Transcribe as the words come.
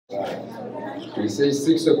We say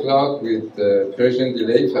 6 o'clock with the Persian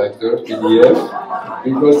delay factor, PDF,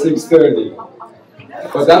 because 6:30.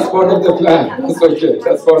 But that's part of the plan. That's okay.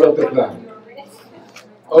 That's part of the plan.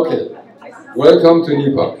 Okay. Welcome to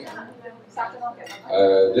NEPOC.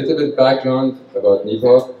 A little bit background about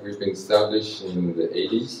NEPOC. We've been established in the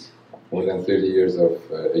 80s, more than 30 years of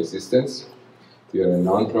existence. We are a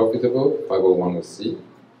non-profitable 501c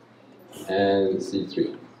and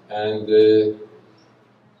C3. And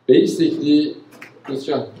basically,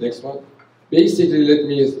 Christian, next one. Basically, let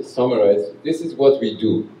me summarize. This is what we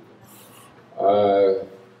do.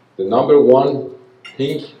 The number one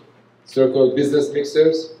pink circle business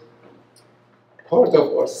mixers. Part of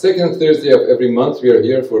our second Thursday of every month, we are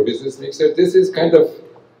here for business mixer. This is kind of,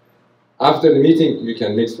 after the meeting, you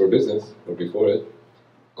can mix for business, or before it.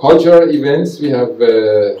 Cultural events, we have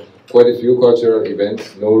quite a few cultural events,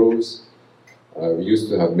 Nowruz. We used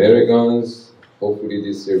to have Marigons. Hopefully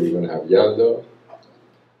this year we're going to have Yalda.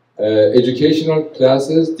 Educational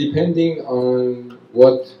classes, depending on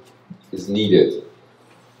what is needed.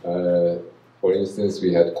 For instance,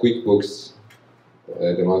 we had QuickBooks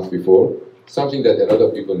the month before, something that a lot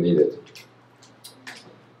of people needed.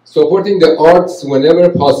 Supporting the arts whenever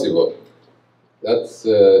possible. That's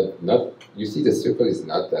not, you see the circle is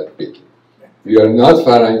not that big. We are not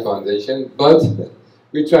Farang Foundation, but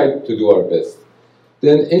we try to do our best.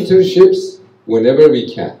 Then internships whenever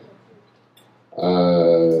we can.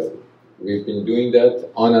 We've been doing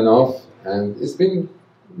that on and off, and it's been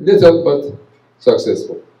little but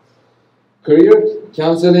successful. Career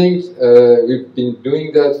counseling, we've been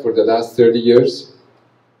doing that for the last 30 years.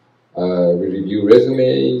 We review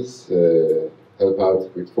resumes, help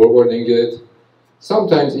out with forwarding it.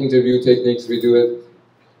 Sometimes interview techniques, we do it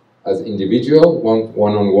as individual,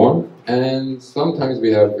 one-on-one, and sometimes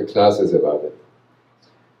we have classes about it.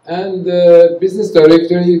 And the business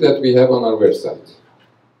directory that we have on our website.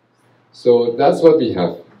 So that's what we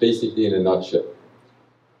have, basically in a nutshell.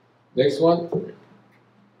 Next one.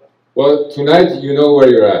 Well, tonight you know where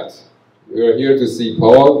you're at. We're here to see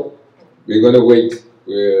Paul. We're going to wait.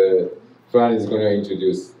 Fran is going to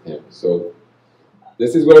introduce him. So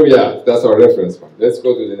this is where we are. That's our reference point. Let's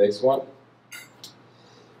go to the next one.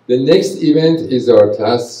 The next event is our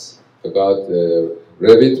class about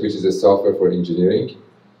Revit, which is a software for engineering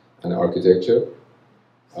and architecture.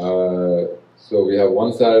 So we have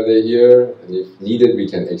one Saturday here, and if needed, we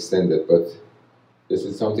can extend it. But this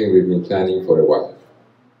is something we've been planning for a while.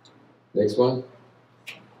 Next one.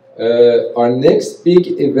 Our next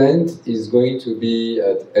big event is going to be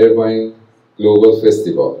at Irvine Global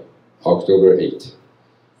Festival, October 8th.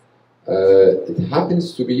 It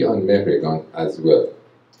happens to be on Mehregan as well.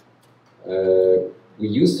 We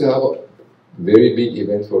used to have a very big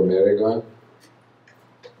event for Mehregan,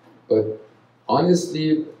 but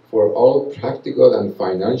honestly, for all practical and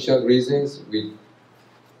financial reasons, we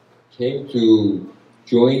came to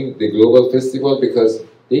join the Global Festival because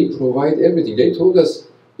they provide everything. They told us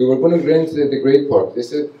we were going to rent the Great Park. They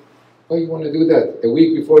said, why you want to do that? A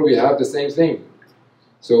week before we have the same thing.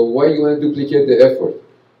 So why you want to duplicate the effort?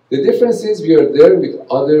 The difference is we are there with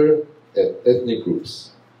other ethnic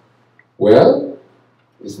groups. Well,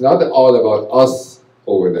 it's not all about us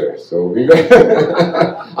over there. So we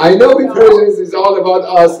I know with Persians it's all about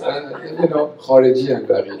us and, you know, Khareji and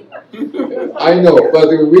Bari. I know, but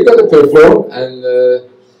we got to perform, and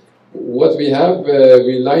what we have,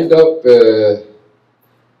 we lined up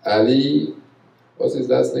Ali, what's his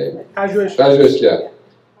last name? Pajweshkia.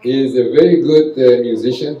 He is a very good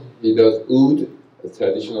musician. He does oud, a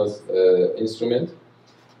traditional instrument.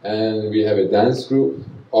 And we have a dance group,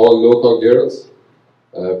 all local girls,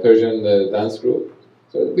 Persian dance group.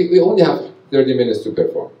 So we only have 30 minutes to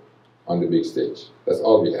perform on the big stage. That's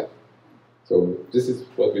all we have. So this is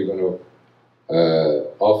what we're going to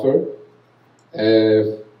offer.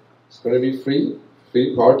 It's going to be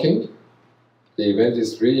free parking. The event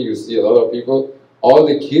is free. You see a lot of people. All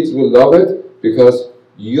the kids will love it because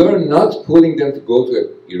you're not pulling them to go to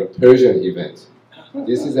a Persian event.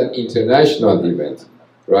 This is an international event,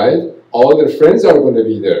 right? All their friends are going to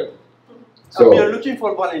be there. So we are looking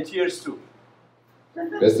for volunteers too.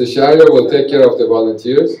 Mr. Shire will take care of the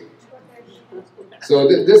volunteers. So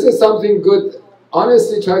this is something good.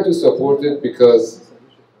 Honestly, try to support it because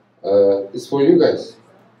it's for you guys.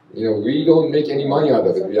 You know, we don't make any money out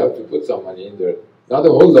of it. We have to put some money in there. Not a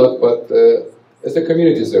whole lot, but it's a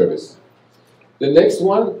community service. The next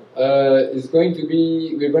one is going to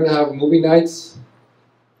be, we're going to have movie nights.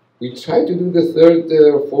 We try to do the third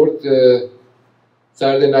or fourth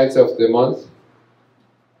Saturday nights of the month.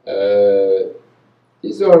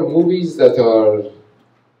 These are movies that are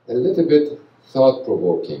a little bit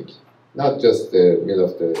thought-provoking, not just the middle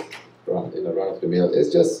of the run of the mill.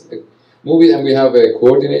 It's just a movie, and we have a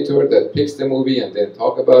coordinator that picks the movie and then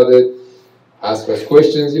talk about it, ask us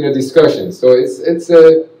questions, discussions. So it's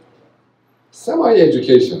a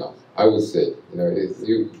semi-educational, I would say.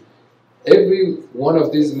 Every one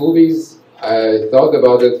of these movies, I thought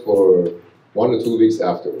about it for 1 or 2 weeks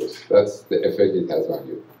afterwards. That's the effect it has on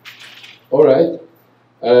you. All right.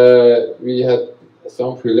 We had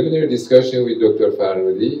some preliminary discussion with Dr.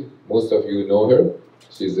 Farudi. Most of you know her.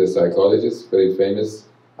 She's a psychologist, very famous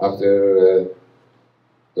after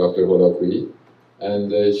Dr. Holakui.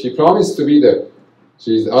 And she promised to be there.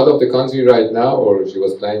 She's out of the country right now, or she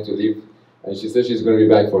was planning to leave, and she said she's going to be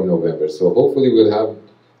back for November. So hopefully we'll have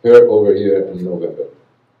her over here in November.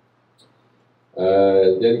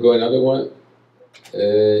 Then go another one.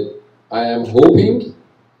 I am hoping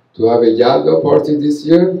to have a Yalda party this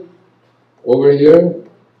year over here,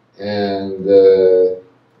 and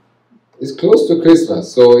it's close to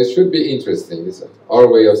Christmas, so it should be interesting. It's our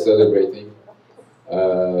way of celebrating.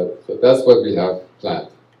 So that's what we have planned.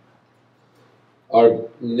 Our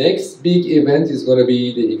next big event is going to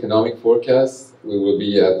be the economic forecast. We will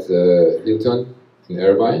be at Hilton in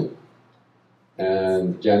Irvine,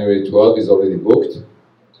 and January 12th is already booked.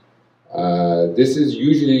 This is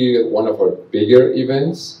usually one of our bigger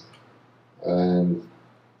events and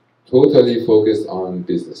totally focused on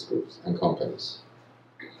business groups and companies.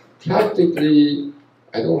 Practically,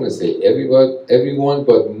 I don't want to say everyone,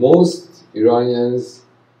 but most Iranians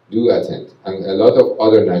do attend, and a lot of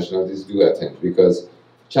other nationalities do attend, because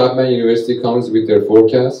Chapman University comes with their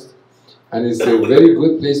forecast, and it's a very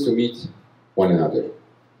good place to meet one another.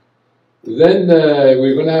 Then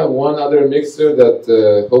we're going to have one other mixer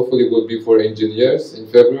that hopefully will be for engineers in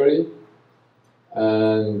February,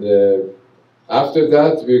 and after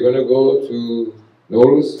that we're going to go to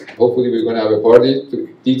Nowruz. Hopefully we're going to have a party,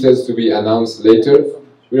 details to be announced later.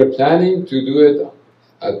 We are planning to do it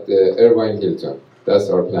at the Irvine Hilton. That's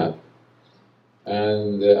our plan.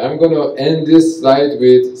 And I'm going to end this slide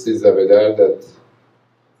with Sizabedar, that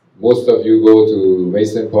most of you go to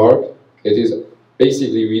Mason Park. It is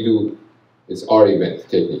basically it's our event,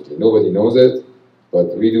 technically. Nobody knows it,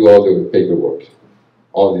 but we do all the paperwork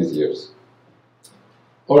all these years.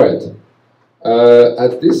 All right.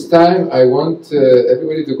 At this time, I want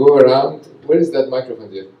everybody to go around. Where is that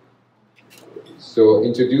microphone there? So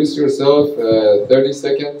introduce yourself, 30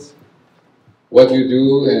 seconds, what you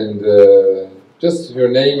do, and just your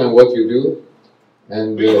name and what you do.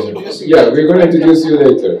 And yeah, we're going to introduce you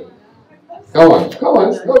later. Come on.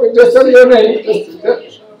 No, just tell your name.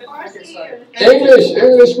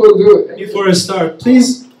 English will do. Before I start,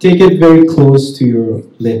 please take it very close to your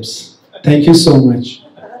lips. Thank you so much.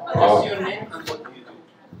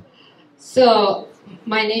 So,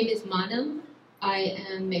 my name is Manam. I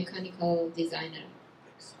am mechanical designer.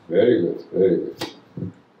 Very good.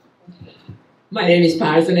 My name is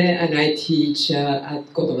Farzaneh, and I teach at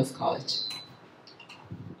Kodomas College.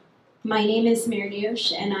 My name is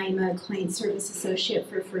Mariusz, and I'm a client service associate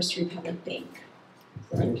for First Republic Bank.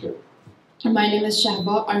 Thank you. My name is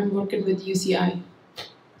Shahba. I'm working with UCI.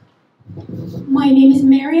 My name is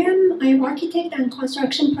Mariam. I am architect and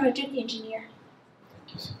construction project engineer.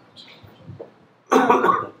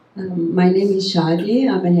 My name is Shadi.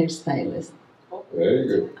 I'm a hairstylist. Very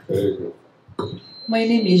good. My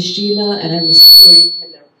name is Sheila, and I'm a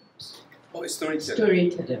storyteller. Oh, storyteller.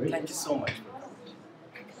 Storyteller. Thank you so much.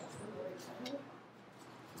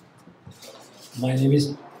 My name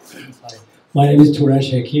is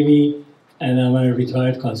Turash Hakimi, and I'm a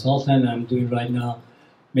retired consultant. I'm doing right now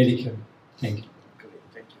Medicare. Thank you. Great,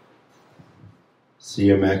 thank you.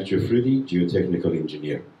 Siamak Jafridi, geotechnical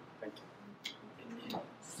engineer. Thank you.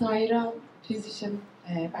 Saira, physician,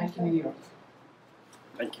 back in New York.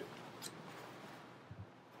 Thank you.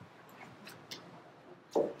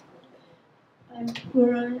 I'm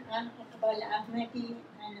Quran Iqbal Ahmadi,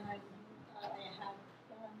 and I have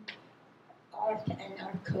art and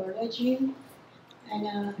archaeology, and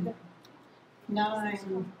now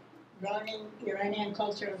I'm running Iranian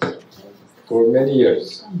cultural studies. For many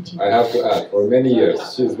years, I have to add, for many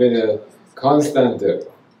years. She's been a constant there.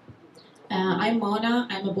 I'm Mona.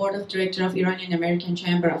 I'm a board of director of Iranian American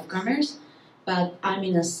Chamber of Commerce, but I'm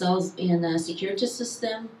in a sales in a security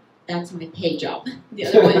system. That's my pay job. The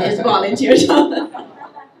other one is volunteer job.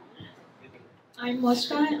 I'm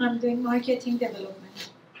Moskan. I'm doing marketing development.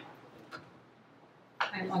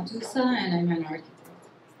 I'm Atusa, and I'm an architect.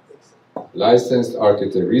 Licensed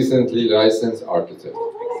architect, recently licensed architect.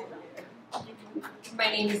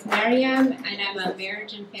 My name is Mariam, and I'm a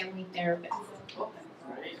marriage and family therapist.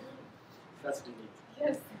 That's unique.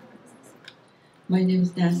 Yes. My name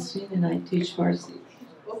is Nasrin and I teach Farsi.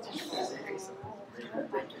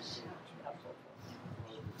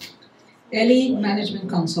 Ellie, management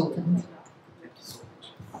consultant.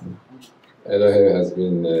 Ella has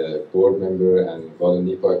been a board member and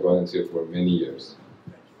NEPAC volunteer for many years.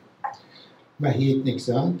 Wahid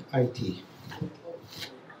Nixat, IT.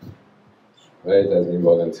 Right, has been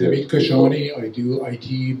volunteer. Hamid Kashani, I do IT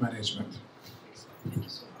management.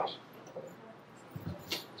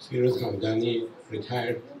 Firoz Hamdani,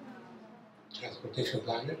 retired transportation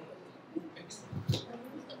planner.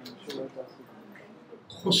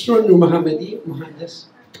 خسرو نور محمدی مهندس.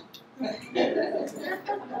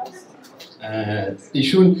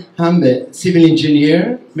 ایشون هم civil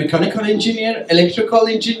engineer, mechanical engineer, electrical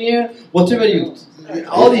engineer, whatever you,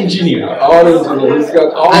 all engineer. All engineer. He's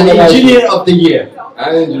got all an the engineer of the year.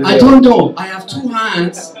 Engineer. I don't know. I have two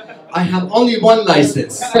hands. I have only one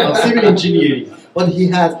license of civil engineering, but he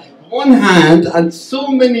has one hand and so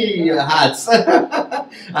many hats,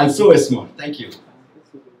 and so smart. Thank you.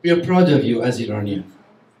 We are proud of you as Iranian.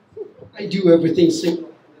 I do everything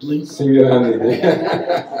single-handedly.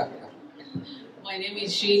 My name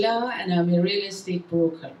is Sheila and I'm a real estate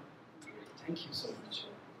broker. Thank you so much.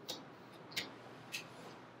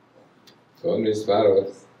 So, Miss Farad.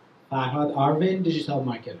 Farhad Arvin, digital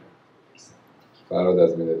marketer. Farad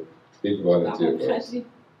has been a big volunteer for us.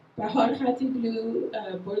 Bahar Khatiblu,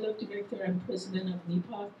 board of director and president of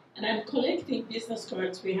NEPAC, and I'm collecting business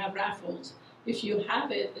cards. We have raffles. If you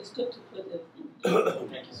have it, it's good to put it in.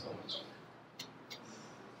 Thank you so much.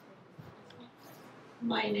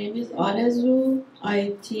 My name is Anazu.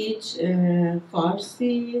 I teach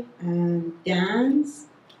Farsi and dance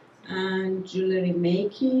and jewelry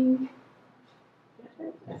making.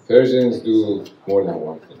 Persians do more than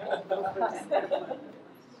one thing.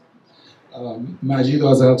 Majid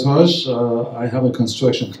Azatash, I have a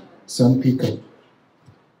construction, Sun Pico.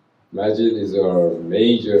 Majid is our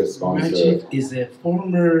major sponsor. Majid is a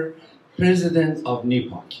former president of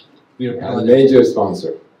NEPAC. We are proud And of major him.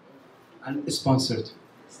 sponsor. And sponsored.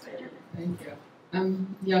 Thank you.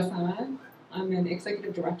 I'm Yasaman. I'm an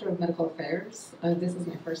executive director of medical affairs. This is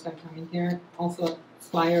my first time coming here. Also,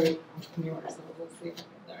 aspired entrepreneur, so we'll see if I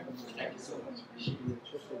can learn. Thank you so much.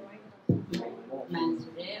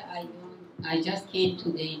 Mansoure, I just came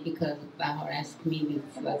today because Bahar asked me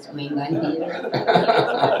what's going on here.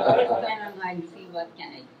 And I'll see what can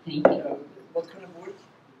I do. Thank you. What kind of work?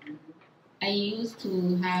 I used to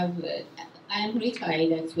have, I'm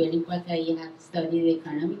retired actually, but I have studied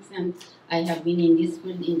economics and I have been in this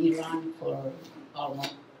field in Iran for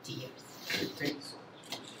almost years. Thank you so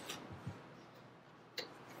much.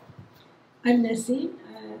 I'm Nassim,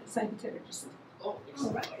 psychotherapist. Oh, all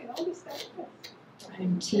right.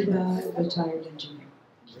 I'm Tiba, retired engineer.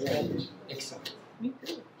 Excellent. Me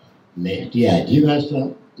too. Mehdi Adib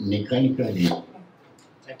هستم mechanical engineer.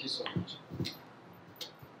 Thank you so much.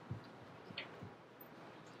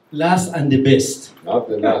 Last and the best. Not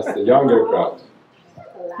the last, the younger crowd.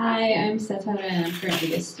 Hi, I'm Satara and I'm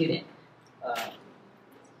currently a student.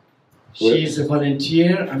 She's a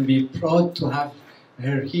volunteer and we're proud to have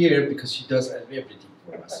her here because she does everything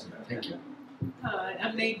for us. Thank you. Hi,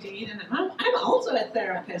 I'm Nadine, and I'm also a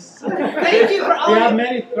therapist. So thank you for all. We have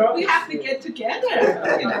many We have to get together,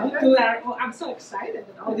 you know. Do our, oh, I'm so excited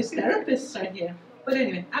that all these therapists are here. But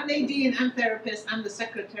anyway, I'm Nadine. I'm therapist. I'm the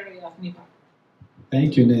secretary of NEPAC.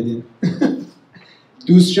 Thank you, Nadine.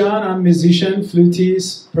 Dusjan, I'm musician,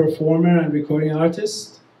 flutist, performer, and recording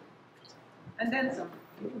artist. And then some.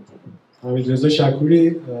 Hamidreza Shakuri,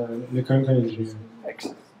 mechanical engineer.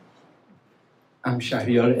 I'm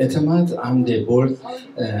Shahriyar Etemad. I'm the board of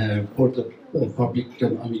board of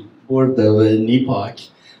NEPAC,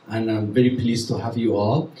 and I'm very pleased to have you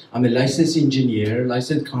all. I'm a licensed engineer,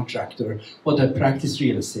 licensed contractor, but I practice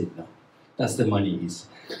real estate now. That's the money is.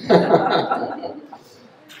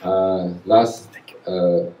 Last, I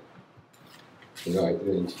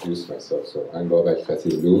didn't introduce myself, so I'm Babak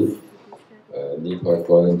Khatiblu, NEPAC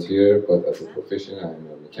volunteer, but as a profession, I'm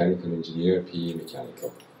a mechanical engineer, PE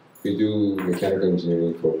mechanical. We do mechanical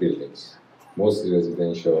engineering for buildings, mostly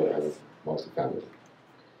residential and multifamily.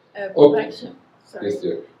 Correction. Sorry. Yes,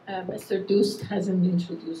 dear. Mr. Dust hasn't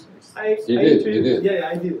introduced himself. He did. Yeah,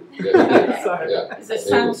 I did. Yeah, he did. Sorry. Yeah, He's a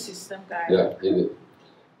sound system guy. Yeah, he did.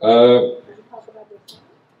 It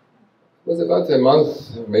was about a month,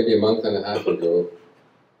 maybe a month and a half ago,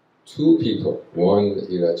 two people, one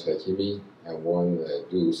Iraj Hakimi and one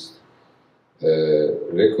Dust,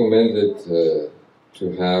 recommended to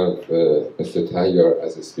have Mr. TAYYAR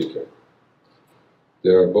as a speaker. They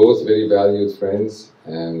are both very valued friends,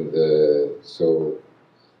 and so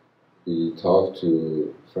we talked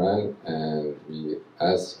to Fran, and we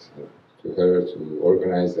asked to her to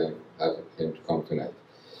organize and have him to come tonight.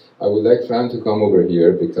 I would like Fran to come over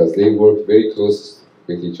here because they work very close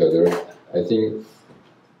with each other. I think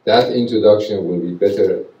that introduction will be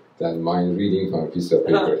better than mine reading from a piece of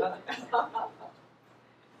paper.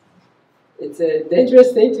 It's a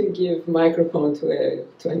dangerous thing to give microphone to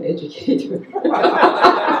an educator.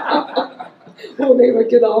 Well, they will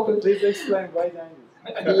get off it. Please explain why that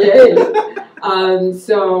Yay!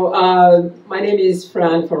 My name is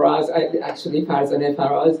Fran Faraz, actually Farzaneh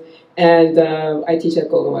Faraz, and I teach at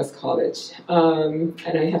Golden West College. And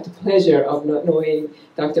I have the pleasure of knowing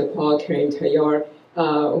Dr. KAREEM TAYYAR,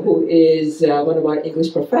 who is one of our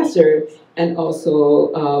English professors and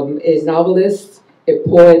also a novelist, a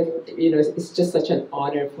poet. You know, it's just such an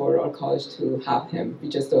honor for our college to have him. We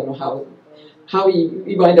just don't know how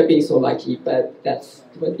we wind up being so lucky, but that's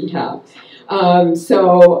what we have.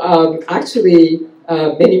 Actually,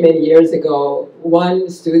 many years ago, one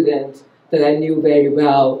student that I knew very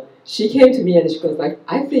well, she came to me and she goes like,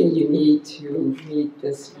 I think you need to meet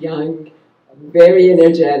this young, very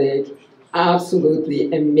energetic,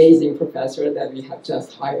 absolutely amazing professor that we have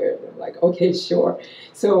just hired. I'm like, okay, sure.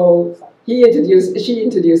 So she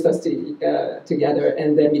introduced us together,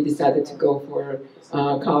 and then we decided to go for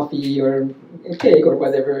coffee or cake or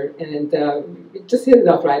whatever, and we just hit it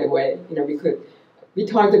off right away. You know, we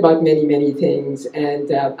talked about many things,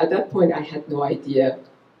 and at that point I had no idea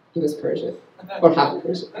he was Persian or half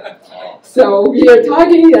Persian. So we were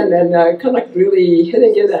talking and then kind of like really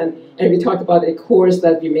hitting it, and we talked about a course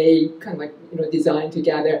that we may kind of like design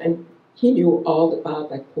together, and he knew all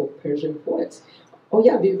about like Persian poets. Oh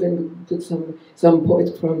yeah, we're going to put some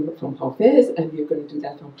poets from Hafiz, and we're going to do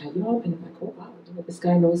that from Khayyam, and I'm like, oh wow, this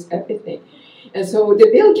guy knows everything. And so the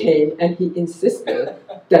bill came, and he insisted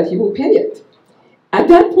that he will pay it. At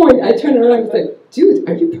that point, I turned around and was like, dude,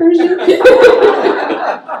 are you Persian?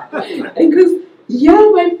 And he goes, yeah,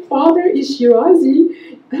 my father is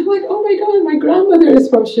Shirazi. And I'm like, oh my God, my grandmother is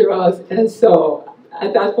from Shiraz. And so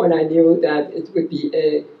at that point, I knew that it would be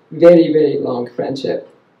a very long friendship.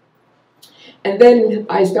 And then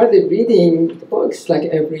I started reading the books like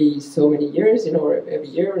every so many years, or every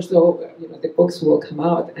year or so, the books will come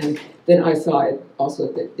out. And then I saw it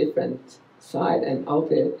also the different side and all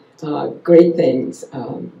the great things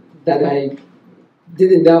that I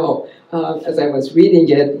didn't know. As I was reading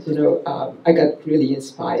it, I got really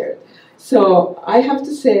inspired. So I have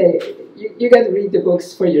to say, you got to read the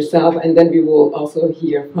books for yourself, and then we will also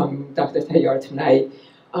hear from Dr. Tayyar tonight.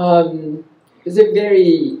 It's a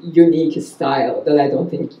very unique style that I don't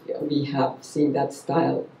think we have seen that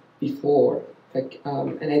style before.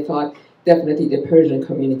 And I thought definitely the Persian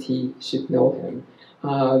community should know him.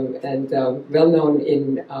 And well known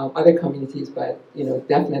in other communities, but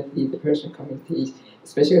definitely the Persian communities,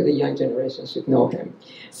 especially the young generation, should know him.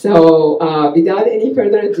 So without any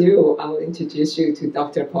further ado, I'll introduce you to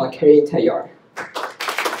Dr. KAREEM TAYYAR.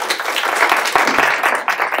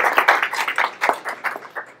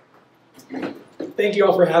 Thank you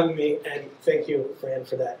all for having me, and thank you, Fran,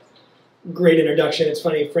 for that great introduction. It's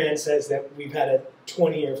funny, Fran says that we've had a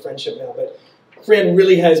 20-year friendship now, but Fran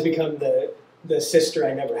really has become the sister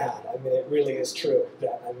I never had. I mean, it really is true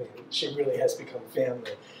that, she really has become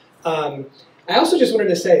family. I also just wanted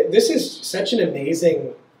to say, this is such an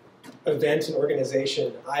amazing event and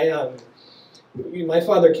organization. My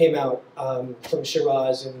father came out from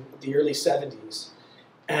Shiraz in the early 70s,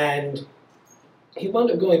 and he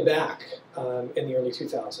wound up going back in the early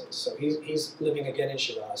 2000s. So he's living again in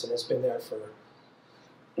Shiraz and has been there for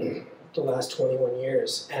the last 21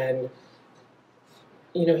 years. And,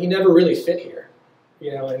 he never really fit here,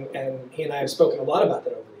 and he and I have spoken a lot about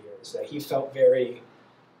that over the years, that he felt very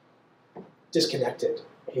disconnected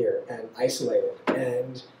here and isolated.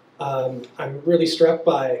 And I'm really struck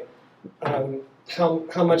by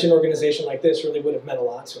how much an organization like this really would have meant a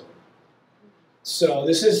lot to him. So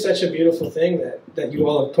this is such a beautiful thing that you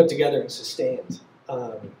all have put together and sustained.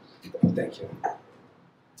 Thank you.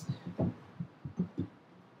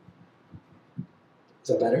 Is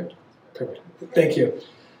that better? Perfect. Thank you.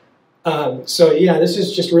 So yeah, this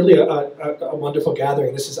is just really a wonderful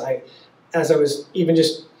gathering. This is as I was even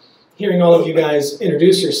just hearing all of you guys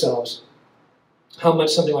introduce yourselves, how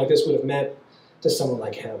much something like this would have meant to someone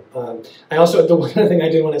like him. I also, the one other thing I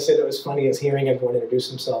did want to say that was funny is hearing everyone introduce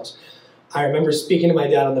themselves. I remember speaking to my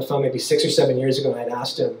dad on the phone maybe 6 or 7 years ago, and I'd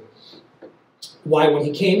asked him why, when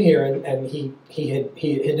he came here, and he had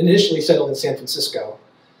initially settled in San Francisco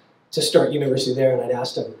to start university there, and I'd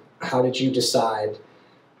asked him, how did you decide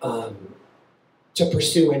to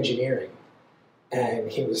pursue engineering? And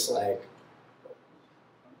he was like,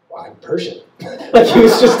 well, I'm Persian. Like he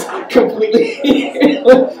was just completely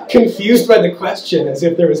confused by the question, as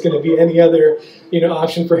if there was going to be any other,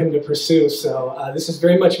 option for him to pursue. So this is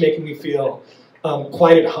very much making me feel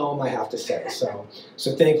quite at home, I have to say. So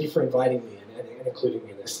thank you for inviting me and including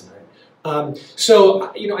me in this tonight. I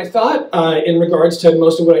thought in regards to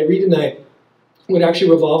most of what I read tonight would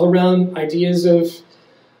actually revolve around ideas of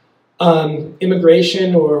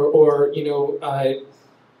immigration or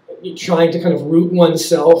trying to kind of root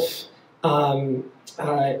oneself in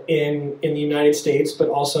the United States, but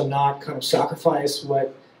also not kind of sacrifice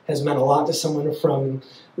what has meant a lot to someone from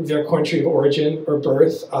their country of origin or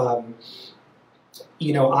birth. I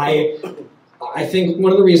think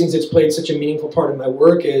one of the reasons it's played such a meaningful part in my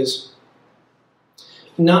work is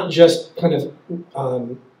not just kind of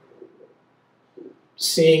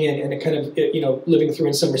seeing and kind of living through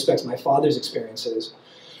in some respects my father's experiences,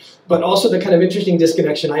 but also the kind of interesting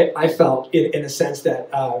disconnection I felt in the sense that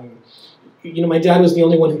my dad was the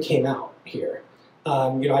only one who came out here.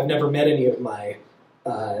 I've never met any of my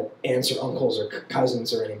aunts or uncles or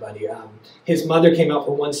cousins or anybody. His mother came out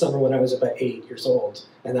for one summer when I was about 8 years old,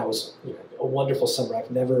 and that was a wonderful summer. I've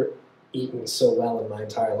never eaten so well in my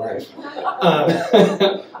entire life.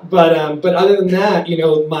 But other than that,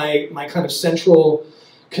 my kind of central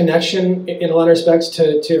connection in a lot of respects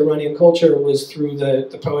to Iranian culture was through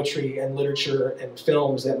the poetry and literature and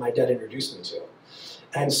films that my dad introduced me to.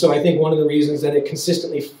 And so I think one of the reasons that it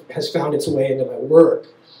consistently has found its way into my work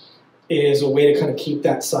is a way to kind of keep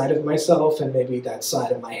that side of myself and maybe that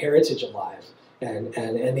side of my heritage alive, and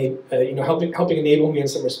helping enable me in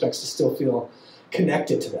some respects to still feel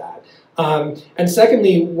connected to that. And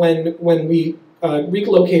secondly, when we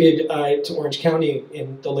relocated to Orange County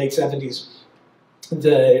in the late 70s,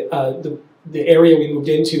 the area we moved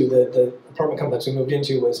into, the apartment complex we moved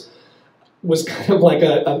into was kind of like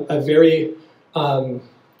a very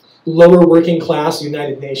lower working class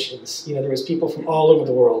United Nations. There was people from all over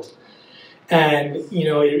the world. And,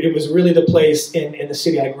 it was really the place in the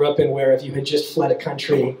city I grew up in where if you had just fled a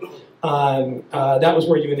country, that was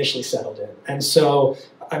where you initially settled in. And so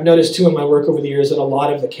I've noticed too in my work over the years that a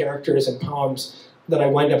lot of the characters and poems that I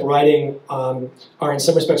wind up writing are in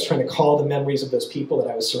some respects trying to call the memories of those people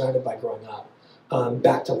that I was surrounded by growing up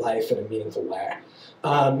back to life in a meaningful way.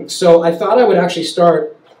 So I thought I would actually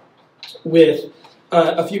start with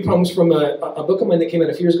a few poems from a book of mine that came out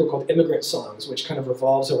a few years ago called Immigrant Songs, which kind of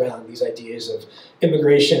revolves around these ideas of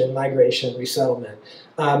immigration and migration and resettlement.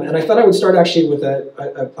 And I thought I would start actually with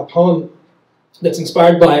a poem that's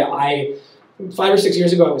inspired by, 5 or 6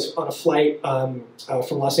 years ago I was on a flight from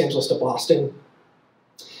Los Angeles to Boston,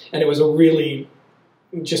 and it was a really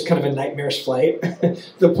just kind of a nightmarish flight.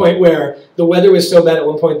 The point where the weather was so bad at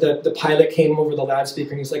one point that the pilot came over the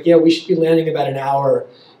loudspeaker and he's like, yeah, we should be landing about an hour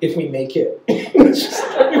if we make it.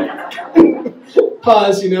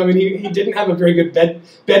 Pause, he didn't have a very good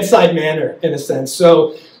bedside manner in a sense.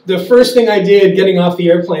 So the first thing I did getting off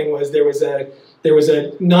the airplane was there was a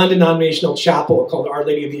non-denominational chapel called Our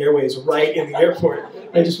Lady of the Airways right in the airport.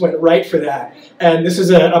 I just went right for that. And this is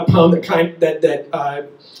a poem that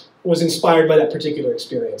was inspired by that particular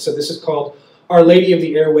experience. So this is called Our Lady of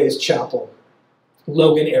the Airways Chapel,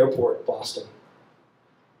 Logan Airport, Boston.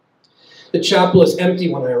 The chapel is empty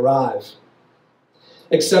when I arrive,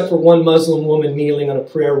 except for one Muslim woman kneeling on a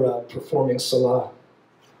prayer rug performing salah,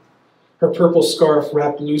 her purple scarf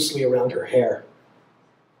wrapped loosely around her hair.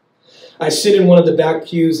 I sit in one of the back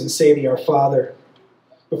pews and say the Our Father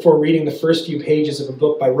before reading the first few pages of a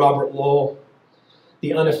book by Robert Lowell,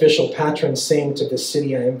 the unofficial patron saint of the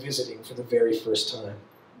city I am visiting for the very first time.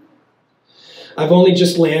 I've only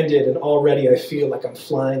just landed and already I feel like I'm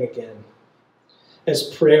flying again, as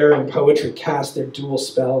prayer and poetry cast their dual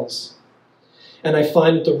spells. And I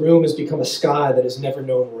find that the room has become a sky that has never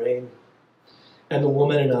known rain, and the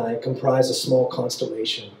woman and I comprise a small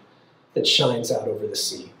constellation that shines out over the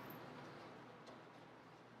sea.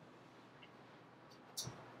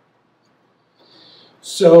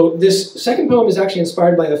 So this second poem is actually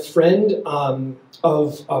inspired by a friend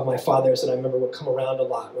of my father's that I remember would come around a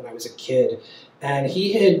lot when I was a kid, and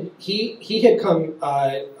he had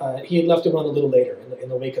left Iran a little later in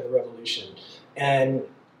the wake of the revolution, and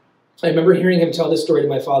I remember hearing him tell this story to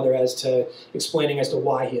my father explaining as to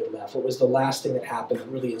why he had left. What was the last thing that happened that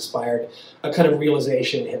really inspired a kind of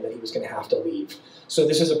realization in him that he was going to have to leave. So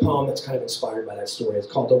this is a poem that's kind of inspired by that story. It's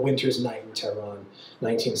called A Winter's Night in Tehran,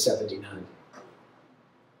 1979.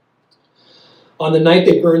 On the night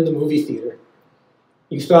they burned the movie theater,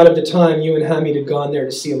 you thought of the time you and Hamid had gone there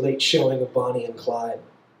to see a late showing of Bonnie and Clyde.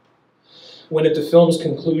 When at the film's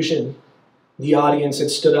conclusion, the audience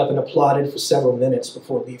had stood up and applauded for several minutes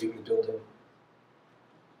before leaving the building.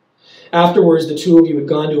 Afterwards, the two of you had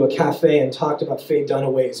gone to a cafe and talked about Faye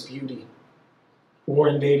Dunaway's beauty,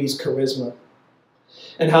 Warren Beatty's charisma,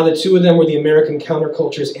 and how the two of them were the American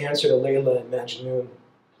counterculture's answer to Layla and Majnun,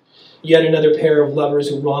 yet another pair of lovers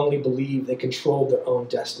who wrongly believed they controlled their own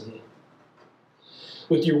destiny.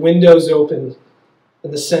 With your windows open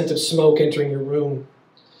and the scent of smoke entering your room,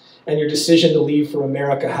 and your decision to leave for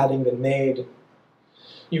America having been made,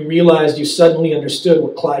 you realized you suddenly understood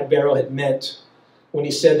what Clyde Barrow had meant when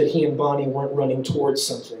he said that he and Bonnie weren't running towards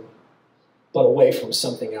something, but away from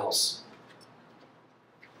something else.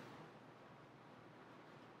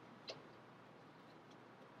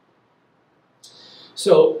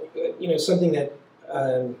 So, something that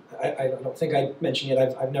I don't think I mentioned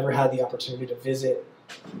yet, I've never had the opportunity to visit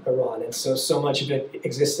Iran, and so much of it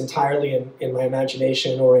exists entirely in my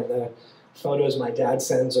imagination or in the photos my dad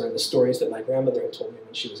sends or in the stories that my grandmother had told me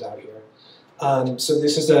when she was out here. So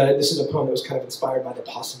this is a poem that was kind of inspired by the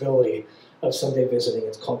possibility of someday visiting.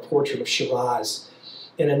 It's called Portrait of Shiraz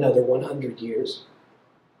in Another 100 Years.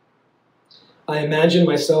 I imagine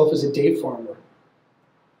myself as a date farmer,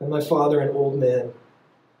 and my father an old man,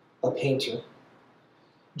 a painter,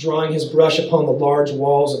 drawing his brush upon the large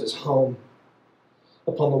walls of his home,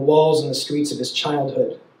 upon the walls and the streets of his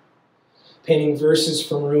childhood, painting verses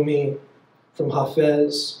from Rumi, from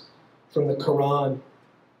Hafez, from the Quran,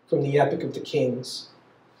 from the Epic of the Kings,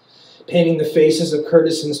 painting the faces of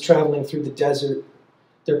courtesans traveling through the desert,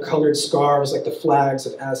 their colored scarves like the flags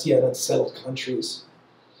of as yet unsettled countries,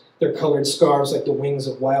 their colored scarves like the wings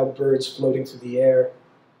of wild birds floating through the air,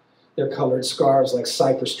 their colored scarves like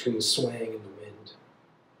cypress trees swaying in the wind,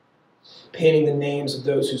 painting the names of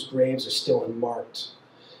those whose graves are still unmarked,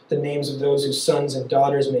 the names of those whose sons and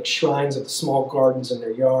daughters make shrines at the small gardens in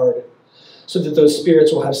their yard, so that those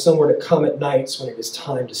spirits will have somewhere to come at nights when it is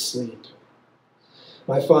time to sleep.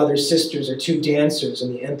 My father's sisters are two dancers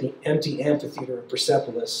in the empty amphitheater of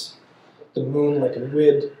Persepolis, the moon like a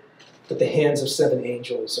wood that the hands of 7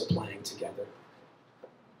 angels are playing together.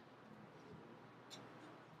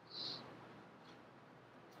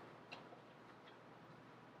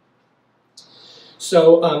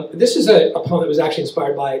 So this is a poem that was actually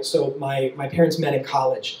inspired by, so my parents met in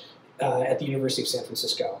college at the University of San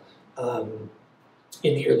Francisco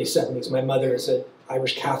in the early 70s. My mother is an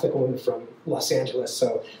Irish Catholic woman from Los Angeles,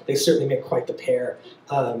 so they certainly make quite the pair.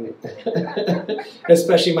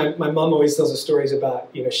 Especially my mom always tells us stories about,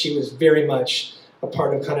 she was very much a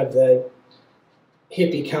part of kind of the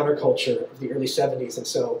hippie counterculture of the early 70s, and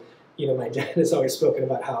so, my dad has always spoken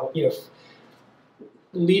about how,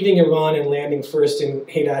 leaving Iran and landing first in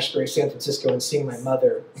Haight-Ashbury, San Francisco, and seeing my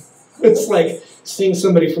mother, it's like seeing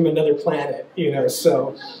somebody from another planet,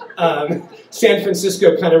 so San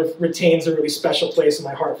Francisco kind of retains a really special place in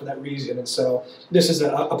my heart for that reason, and so this is a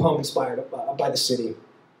poem inspired by the city.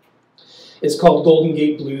 It's called Golden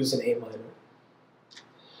Gate Blues in A minor.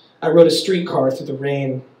 I rode a streetcar through the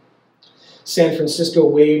rain. San Francisco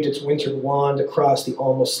waved its wintered wand across the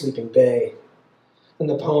almost sleeping bay, and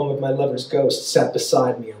the poem of my lover's ghost sat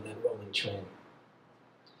beside me on that rolling train.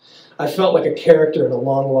 I felt like a character in a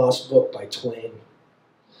long-lost book by Twain,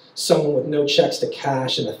 someone with no checks to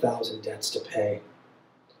cash and 1,000 debts to pay.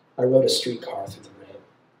 I rode a streetcar through the rain.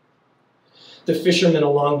 The fishermen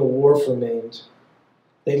along the wharf remained.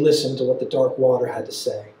 They listened to what the dark water had to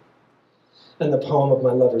say, and the poem of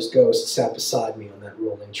my lover's ghost sat beside me on that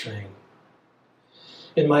rolling train.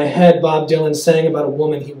 In my head, Bob Dylan sang about a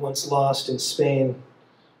woman he once lost in Spain,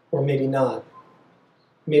 or maybe not.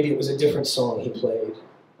 Maybe it was a different song he played.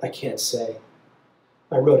 I can't say.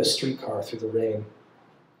 I rode a streetcar through the rain.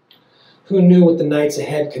 Who knew what the nights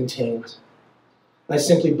ahead contained? I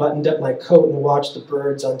simply buttoned up my coat and watched the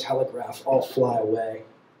birds on telegraph all fly away.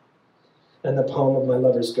 And the poem of my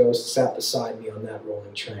lover's ghost sat beside me on that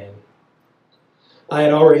rolling train. I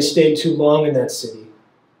had already stayed too long in that city.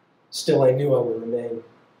 Still, I knew I would remain.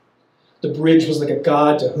 The bridge was like a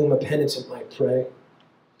god to whom a penitent might pray.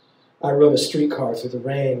 I rode a streetcar through the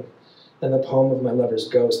rain, and the poem of my lover's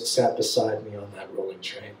ghost sat beside me on that rolling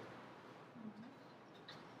train.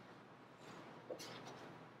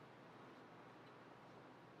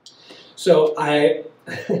 So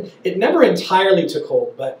it never entirely took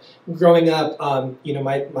hold, but growing up,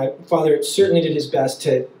 my father certainly did his best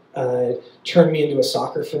to turn me into a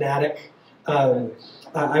soccer fanatic.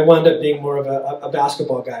 I wound up being more of a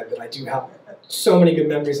basketball guy, but I do have so many good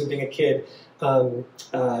memories of being a kid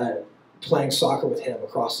playing soccer with him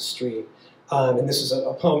across the street. And this is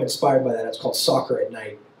a poem inspired by that. It's called Soccer at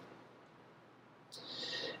Night.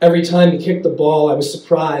 Every time he kicked the ball, I was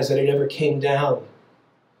surprised that it ever came down.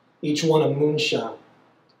 Each one a moonshot,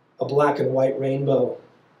 a black and white rainbow.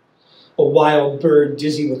 a wild bird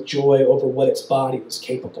dizzy with joy over what its body was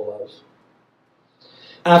capable of.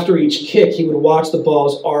 After each kick, he would watch the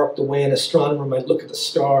balls arc the way an astronomer might look at the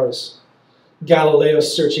stars. Galileo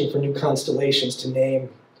searching for new constellations to name.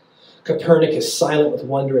 Copernicus silent with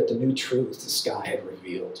wonder at the new truths the sky had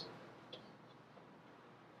revealed.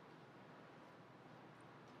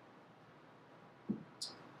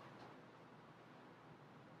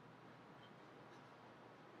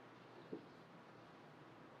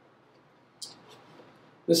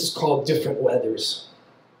 This is called Different Weathers.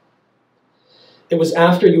 It was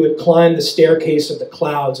after you had climbed the staircase of the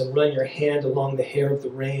clouds and run your hand along the hair of the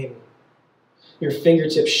rain, your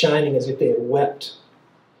fingertips shining as if they had wept,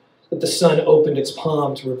 that the sun opened its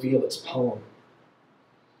palm to reveal its poem.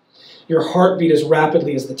 Your heart beat as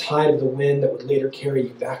rapidly as the tide of the wind that would later carry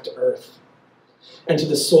you back to earth, and to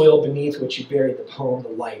the soil beneath which you buried the poem the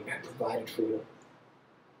light had provided for you.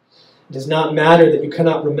 It does not matter that you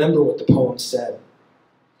cannot remember what the poem said,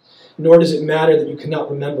 nor does it matter that you cannot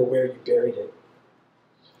remember where you buried it.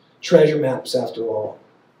 Treasure maps, after all,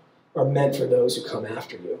 are meant for those who come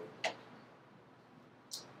after you.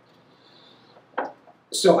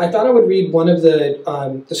 So I thought I would read one of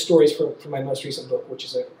the stories from my most recent book, which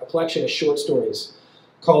is a collection of short stories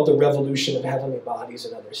called The Revolution of Heavenly Bodies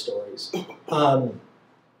and Other Stories.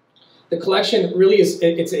 The collection really is,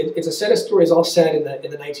 it's a set of stories all set in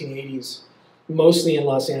the 1980s, mostly in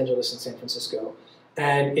Los Angeles and San Francisco.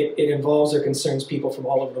 And it involves or concerns people from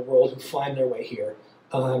all over the world who find their way here,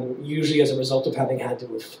 usually as a result of having had to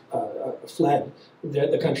have fled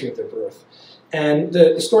the country of their birth. And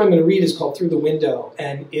the story I'm going to read is called Through the Window,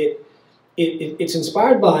 and it's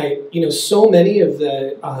inspired by so many of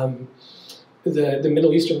the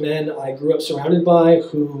Middle Eastern men I grew up surrounded by,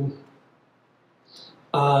 who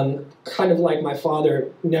kind of like my father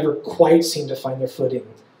never quite seemed to find their footing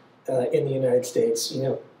in the United States,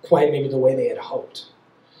 quite maybe the way they had hoped.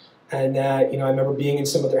 And that, I remember being in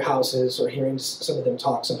some of their houses or hearing some of them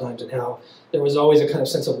talk sometimes, and how there was always a kind of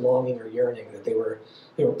sense of longing or yearning that they were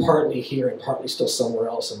partly here and partly still somewhere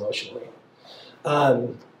else emotionally.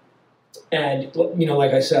 And,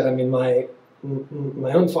 like I said, I mean, my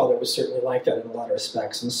own father was certainly like that in a lot of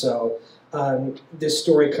respects. And so this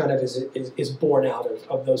story kind of is born out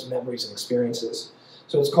of those memories and experiences.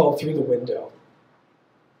 So it's called Through the Window.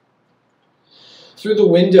 Through the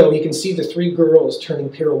window, he can see the three girls turning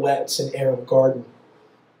pirouettes in Aram Garden.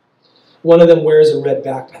 One of them wears a red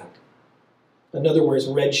backpack. Another wears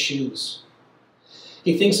red shoes.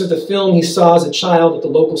 He thinks of the film he saw as a child at the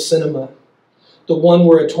local cinema, the one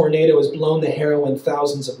where a tornado has blown the heroine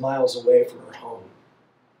thousands of miles away from her home.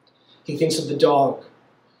 He thinks of the dog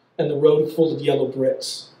and the road full of yellow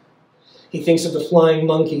bricks. He thinks of the flying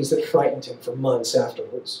monkeys that frightened him for months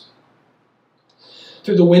afterwards.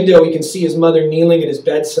 Through the window, he can see his mother kneeling at his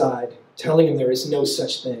bedside, telling him there is no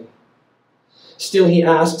such thing. Still, he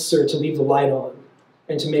asks her to leave the light on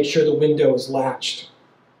and to make sure the window is latched.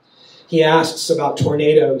 He asks about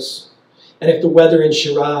tornadoes and if the weather in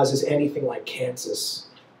Shiraz is anything like Kansas.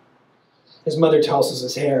 His mother touses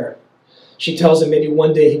his hair. She tells him maybe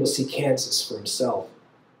one day he will see Kansas for himself.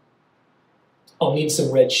 I'll need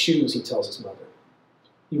some red shoes, he tells his mother.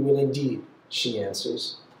 You will indeed, she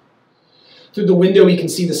answers. Through the window, he can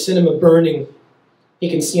see the cinema burning. He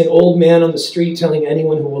can see an old man on the street telling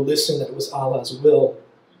anyone who will listen that it was Allah's will.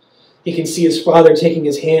 He can see his father taking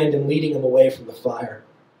his hand and leading him away from the fire.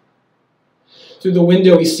 Through the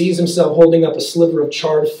window, he sees himself holding up a sliver of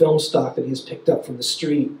charred film stock that he has picked up from the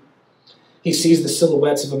street. He sees the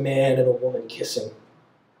silhouettes of a man and a woman kissing.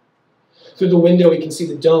 Through the window, he can see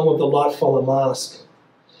the dome of the Latfala Mosque.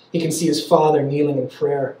 He can see his father kneeling in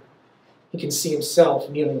prayer. He can see himself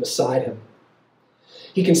kneeling beside him.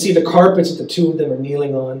 He can see the carpets that the two of them are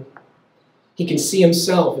kneeling on. He can see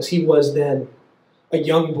himself as he was then, a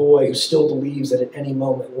young boy who still believes that at any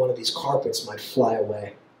moment one of these carpets might fly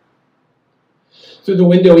away. Through the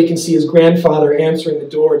window, he can see his grandfather answering the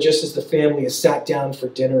door just as the family is sat down for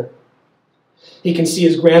dinner. He can see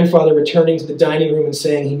his grandfather returning to the dining room and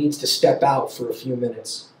saying he needs to step out for a few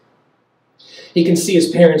minutes. He can see his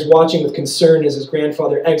parents watching with concern as his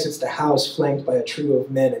grandfather exits the house flanked by a trio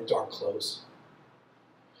of men in dark clothes.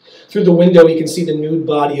 Through the window, he can see the nude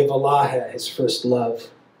body of Alaha, his first love.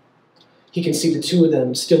 He can see the two of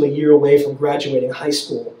them, still a year away from graduating high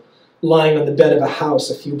school, lying on the bed of a house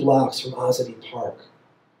a few blocks from Azadi Park.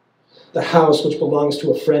 The house, which belongs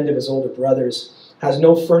to a friend of his older brother's, has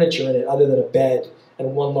no furniture in it other than a bed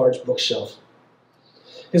and one large bookshelf.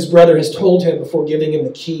 His brother has told him before giving him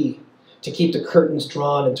the key to keep the curtains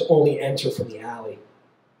drawn and to only enter from the alley.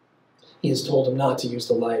 He has told him not to use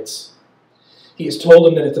the lights. He has told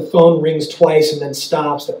him that if the phone rings twice and then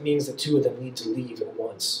stops, that means the two of them need to leave at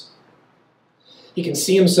once. He can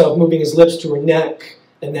see himself moving his lips to her neck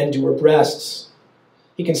and then to her breasts.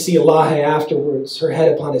 He can see Elahe afterwards, her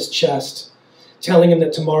head upon his chest, telling him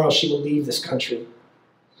that tomorrow she will leave this country.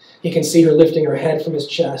 He can see her lifting her head from his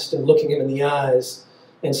chest and looking him in the eyes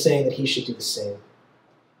and saying that he should do the same.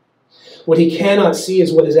 What he cannot see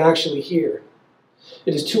is what is actually here.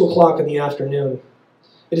 It is 2 o'clock in the afternoon.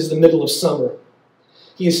 It is the middle of summer.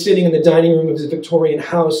 He is sitting in the dining room of his Victorian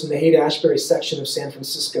house in the Haight-Ashbury section of San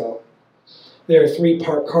Francisco. There are 3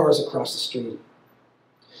 parked cars across the street.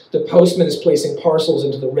 The postman is placing parcels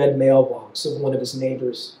into the red mailbox of one of his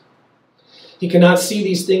neighbors. He cannot see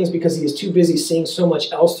these things because he is too busy seeing so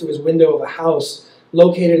much else through his window of a house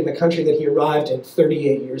located in the country that he arrived in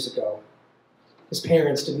 38 years ago. His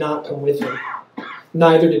parents did not come with him.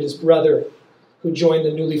 Neither did his brother, who joined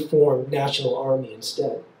the newly formed National Army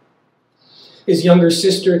instead. His younger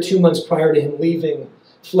sister, 2 months prior to him leaving,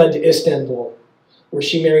 fled to Istanbul, where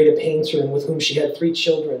she married a painter and with whom she had 3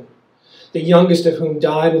 children, the youngest of whom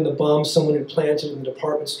died when the bomb someone had planted in the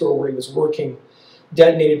department store where he was working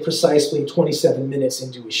detonated precisely 27 minutes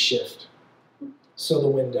into his shift. So the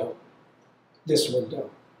window, this window.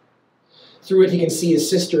 Through it he can see his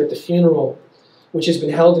sister at the funeral, which has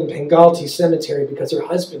been held in Pengalty Cemetery because her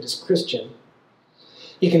husband is Christian.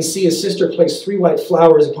 He can see his sister place 3 white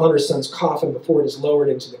flowers upon her son's coffin before it is lowered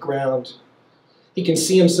into the ground. He can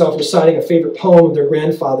see himself reciting a favorite poem of their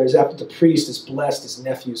grandfather's after the priest has blessed his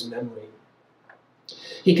nephew's memory.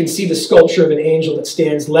 He can see the sculpture of an angel that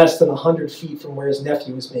stands less than 100 feet from where his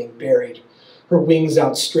nephew is being buried, her wings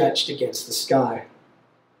outstretched against the sky.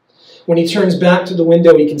 When he turns back to the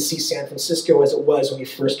window, he can see San Francisco as it was when he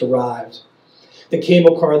first arrived. The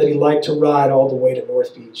cable car that he liked to ride all the way to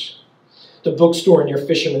North Beach. The bookstore near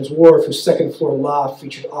Fisherman's Wharf, whose second-floor loft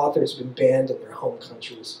featured authors who had been banned in their home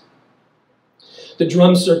countries. The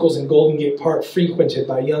drum circles in Golden Gate Park frequented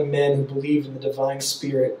by young men who believed in the divine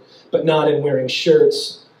spirit, but not in wearing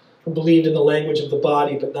shirts, who believed in the language of the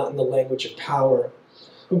body, but not in the language of power,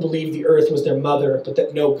 who believed the earth was their mother, but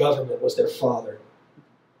that no government was their father.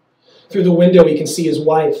 Through the window he can see his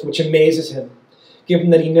wife, which amazes him,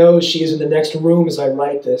 given that he knows she is in the next room as I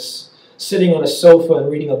write this, sitting on a sofa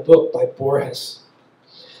and reading a book by Borges.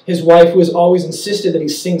 His wife, who has always insisted that he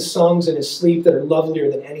sings songs in his sleep that are lovelier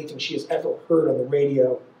than anything she has ever heard on the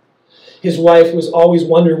radio. His wife, who has always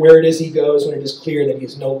wondered where it is he goes when it is clear that he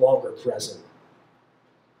is no longer present.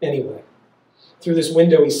 Anyway, through this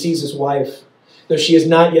window he sees his wife, though she is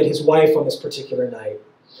not yet his wife on this particular night.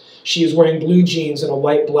 She is wearing blue jeans and a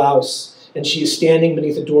white blouse, and she is standing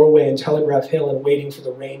beneath a doorway in Telegraph Hill and waiting for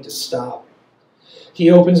the rain to stop. He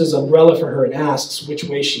opens his umbrella for her and asks which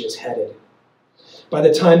way she is headed. By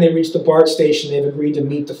the time they reach the BART station, they've agreed to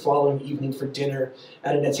meet the following evening for dinner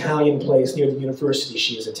at an Italian place near the university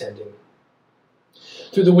she is attending.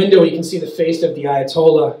 Through the window, he can see the face of the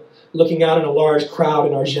Ayatollah looking out on a large crowd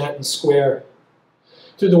in Argentan Square.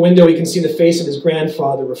 Through the window, he can see the face of his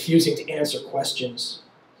grandfather refusing to answer questions.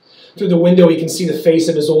 Through the window, he can see the face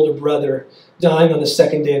of his older brother dying on the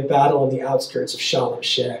second day of battle on the outskirts of Shalom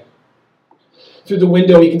Sheikh. Through the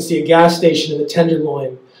window, he can see a gas station in the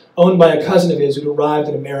Tenderloin, owned by a cousin of his who'd arrived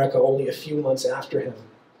in America only a few months after him.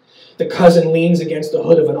 The cousin leans against the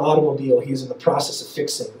hood of an automobile he is in the process of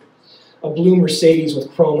fixing, a blue Mercedes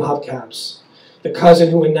with chrome hubcaps. The cousin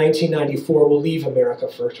who in 1994 will leave America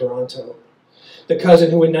for Toronto. The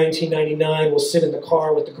cousin who in 1999 will sit in the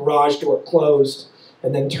car with the garage door closed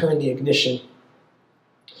and then turn the ignition.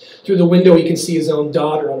 Through the window, he can see his own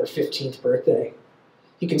daughter on her 15th birthday.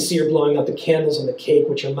 He can see her blowing out the candles on the cake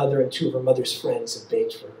which her mother and 2 of her mother's friends have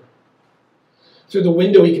baked for her. Through the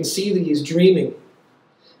window, he can see that he is dreaming.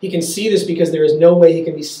 He can see this because there is no way he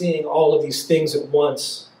can be seeing all of these things at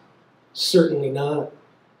once. Certainly not.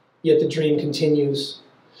 Yet the dream continues.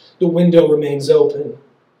 The window remains open.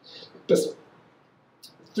 But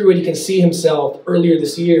through it, he can see himself, earlier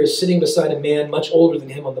this year, sitting beside a man much older than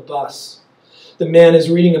him on the bus. The man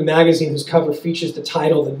is reading a magazine whose cover features the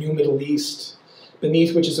title, The New Middle East,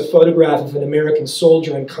 beneath which is a photograph of an American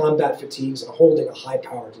soldier in combat fatigues and holding a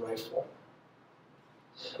high-powered rifle.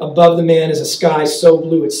 Above the man is a sky so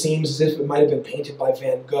blue it seems as if it might have been painted by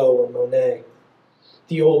Van Gogh or Monet.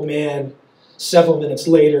 The old man, several minutes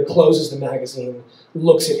later, closes the magazine,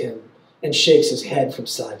 looks at him, and shakes his head from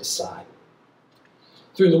side to side.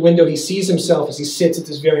 Through the window, he sees himself as he sits at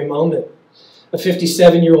this very moment, a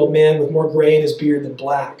 57-year-old man with more gray in his beard than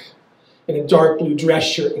black, in a dark blue dress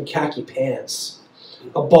shirt and khaki pants.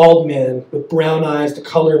 A bald man with brown eyes the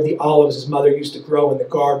color of the olives his mother used to grow in the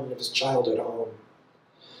garden of his childhood home.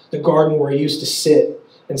 The garden where he used to sit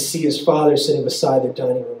and see his father sitting beside their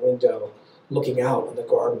dining room window, looking out on the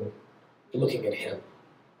garden, looking at him.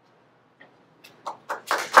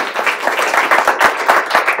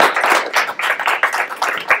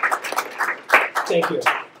 Thank you.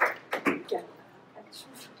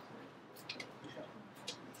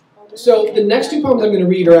 So the next two poems I'm going to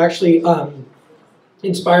read are actually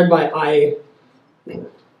inspired by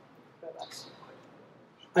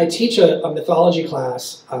I teach a mythology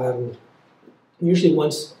class usually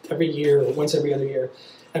once every year or once every other year.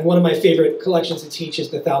 And one of my favorite collections to teach is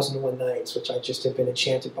the 1001 Nights, which I just have been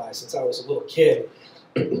enchanted by since I was a little kid.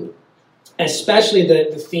 Especially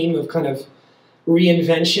the theme of kind of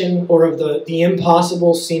reinvention, or of the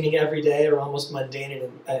impossible seeming everyday or almost mundane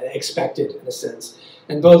and expected in a sense.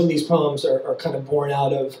 And both of these poems are kind of born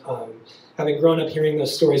out of having grown up hearing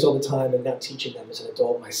those stories all the time and now teaching them as an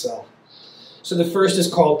adult myself. So the first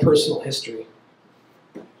is called Personal History.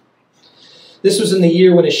 This was in the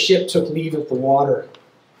year when a ship took leave of the water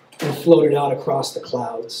and floated out across the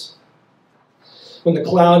clouds. When the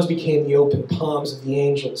clouds became the open palms of the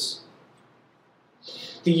angels.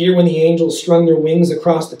 The year when the angels strung their wings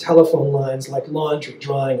across the telephone lines like laundry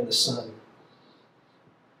drying in the sun.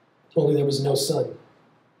 Only there was no sun.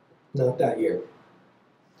 Not that year.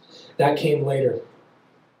 That came later.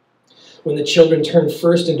 When the children turned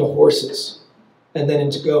first into horses and then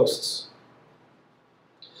into ghosts.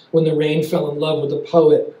 When the rain fell in love with the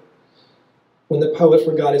poet. When the poet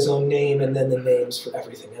forgot his own name and then the names for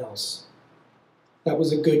everything else. That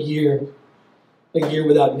was a good year. A year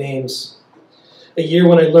without names. A year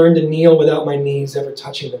when I learned to kneel without my knees ever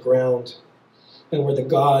touching the ground, and where the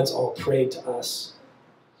gods all prayed to us.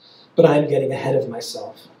 But I'm getting ahead of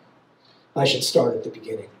myself. I should start at the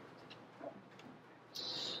beginning.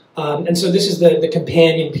 And so this is the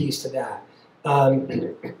companion piece to that.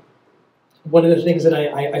 One of the things that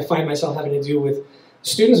I find myself having to do with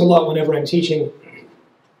students a lot whenever I'm teaching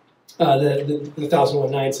the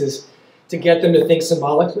 1001 Nights is to get them to think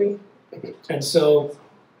symbolically. And so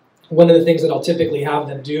one of the things that I'll typically have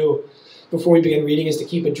them do before we begin reading is to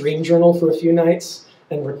keep a dream journal for a few nights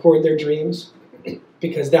and record their dreams,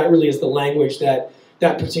 because that really is the language that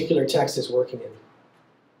that particular text is working in.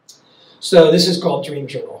 So this is called Dream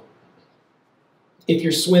Journal. If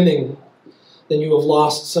you're swimming, then you have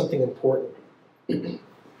lost something important.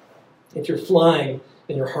 If you're flying,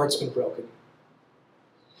 then your heart's been broken.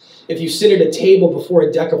 If you sit at a table before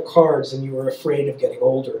a deck of cards, then you are afraid of getting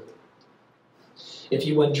older. If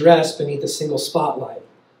you undress beneath a single spotlight,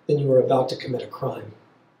 then you are about to commit a crime.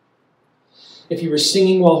 If you were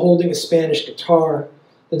singing while holding a Spanish guitar,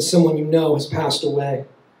 then someone you know has passed away.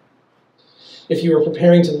 If you are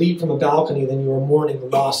preparing to leap from a balcony, then you are mourning the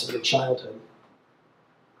loss of your childhood.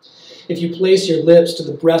 If you place your lips to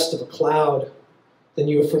the breast of a cloud, then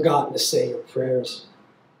you have forgotten to say your prayers.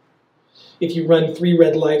 If you run 3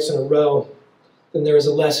 red lights in a row, then there is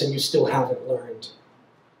a lesson you still haven't learned.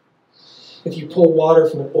 If you pull water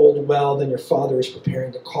from an old well, then your father is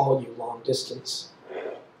preparing to call you long distance.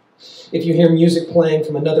 If you hear music playing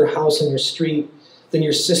from another house on your street, then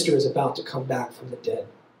your sister is about to come back from the dead.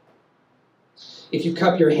 If you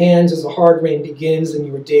cup your hands as the hard rain begins, then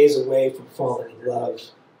you are days away from falling in love.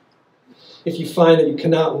 If you find that you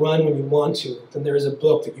cannot run when you want to, then there is a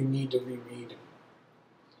book that you need to reread.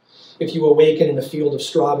 If you awaken in a field of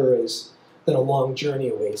strawberries, then a long journey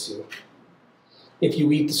awaits you. If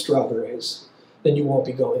you eat the strawberries, then you won't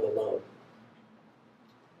be going alone.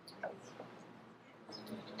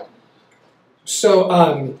 So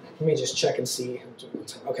let me just check and see.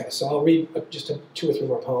 Okay, so I'll read just 2 or 3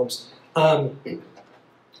 more poems.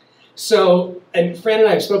 So, and Fran and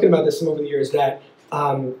I have spoken about this some over the years, that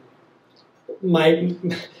my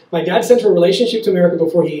dad's central relationship to America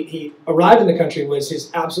before he arrived in the country was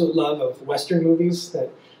his absolute love of Western movies.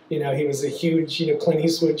 That, you know, he was a huge, Clint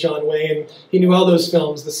Eastwood, John Wayne. He knew all those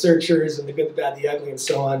films, The Searchers and The Good, the Bad, the Ugly, and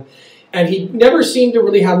so on. And he never seemed to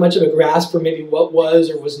really have much of a grasp for maybe what was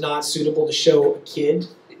or was not suitable to show a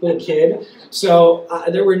little kid. So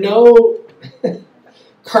there were no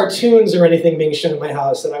cartoons or anything being shown in my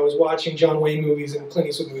house, that I was watching John Wayne movies and Clint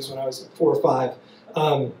Eastwood movies when I was 4 or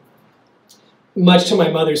 5. Much to my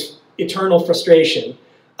mother's eternal frustration.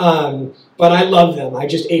 But I loved them. I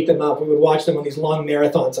just ate them up. We would watch them on these long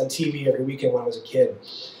marathons on TV every weekend when I was a kid.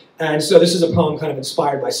 And so this is a poem kind of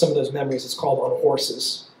inspired by some of those memories. It's called On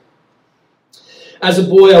Horses. As a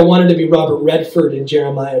boy, I wanted to be Robert Redford and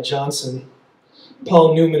Jeremiah Johnson,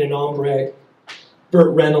 Paul Newman and Ombre,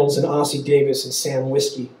 Burt Reynolds and Ossie Davis and Sam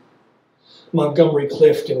Whiskey, Montgomery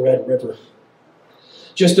Clift and Red River.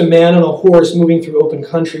 Just a man on a horse moving through open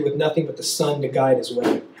country with nothing but the sun to guide his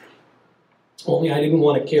way. Only I didn't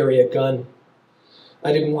want to carry a gun.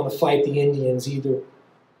 I didn't want to fight the Indians either.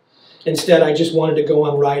 Instead, I just wanted to go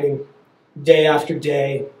on riding day after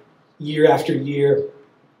day, year after year.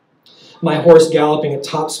 My horse galloping at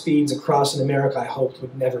top speeds across an America I hoped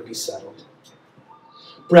would never be settled.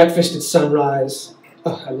 Breakfast at sunrise.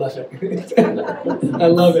 Oh, I love it. I love it. I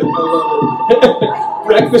love it.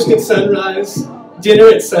 Breakfast at sunrise, dinner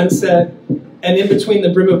at sunset, and in between the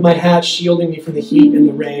brim of my hat shielding me from the heat and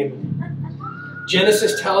the rain.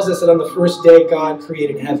 Genesis tells us that on the first day God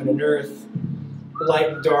created heaven and earth, light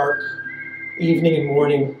and dark, evening and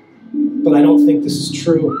morning, but I don't think this is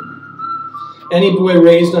true. Any boy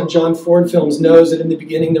raised on John Ford films knows that in the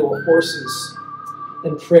beginning there were horses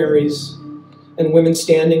and prairies and women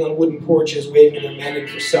standing on wooden porches waving their men in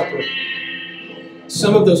for supper.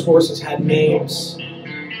 Some of those horses had names,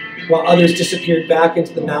 while others disappeared back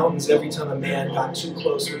into the mountains every time a man got too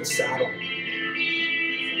close with a saddle.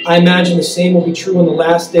 I imagine the same will be true on the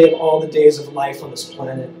last day of all the days of life on this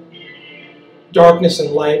planet. Darkness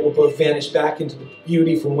and light will both vanish back into the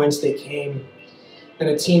beauty from whence they came, and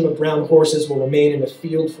a team of brown horses will remain in a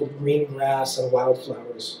field full of green grass and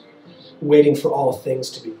wildflowers, waiting for all things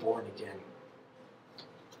to be born again.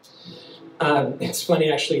 It's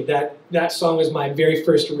funny, actually, that song was my very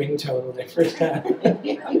first ringtone when I first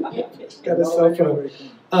got a cell phone.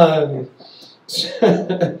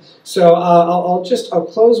 So I'll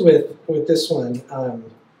close with this one.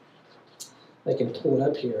 I can pull it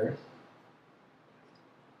up here.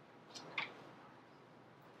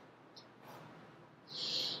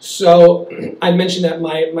 So I mentioned that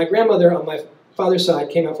my grandmother on my father's side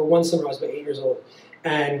came out for one summer. I was about 8 years old,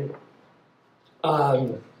 and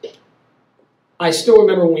I still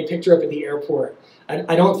remember when we picked her up at the airport.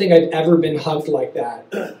 I don't think I've ever been hugged like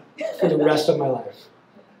that for the rest of my life.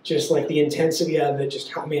 Just like the intensity of it,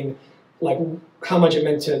 just how, I mean, like how much it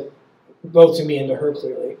meant to both to me and to her,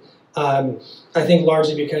 clearly. I think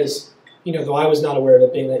largely because, you know, though I was not aware of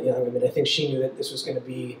it being that young, I mean, I think she knew that this was going to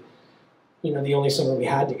be, you know, the only summer we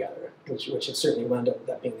had together, which it certainly wound up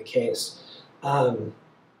that being the case. And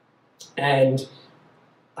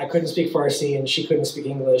I couldn't speak Farsi, and she couldn't speak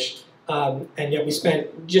English, and yet we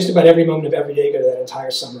spent just about every moment of every day together that entire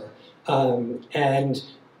summer. And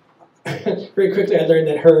very quickly I learned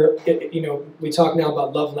that her, you know, we talk now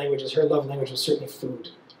about love languages. Her love language was certainly food,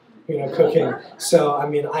 you know, cooking. So, I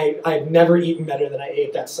mean, I've never eaten better than I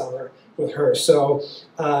ate that summer with her. So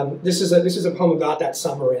this is a poem about that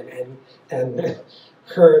summer and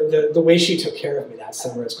her, the way she took care of me that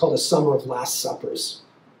summer. It's called A Summer of Last Suppers.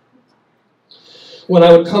 When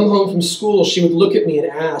I would come home from school, she would look at me and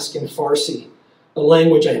ask in Farsi, a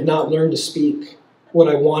language I had not learned to speak, what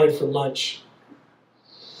I wanted for lunch.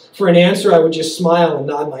 For an answer, I would just smile and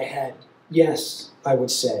nod my head. Yes, I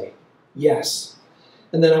would say. Yes.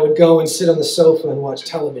 And then I would go and sit on the sofa and watch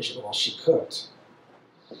television while she cooked.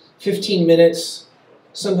 15 minutes,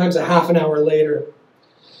 sometimes a half an hour later,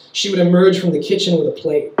 she would emerge from the kitchen with a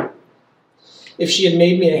plate. If she had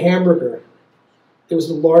made me a hamburger, it was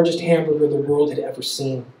the largest hamburger the world had ever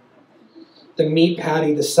seen. The meat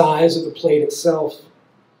patty the size of the plate itself,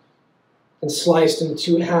 and sliced into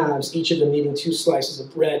 2 halves, each of them needing 2 slices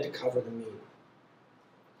of bread to cover the meat.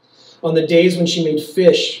 On the days when she made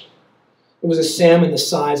fish, it was a salmon the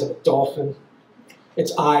size of a dolphin,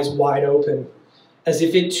 its eyes wide open, as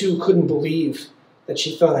if it too couldn't believe that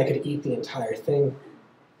she thought I could eat the entire thing.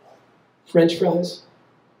 French fries,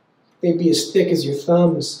 they'd be as thick as your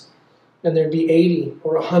thumbs, and there'd be 80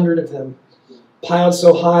 or 100 of them, piled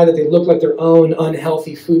so high that they looked like their own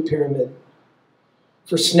unhealthy food pyramid.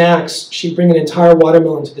 For snacks, she'd bring an entire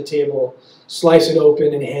watermelon to the table, slice it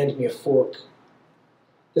open, and hand me a fork.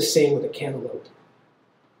 The same with a cantaloupe.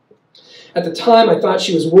 At the time, I thought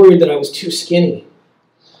she was worried that I was too skinny,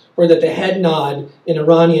 or that the head nod in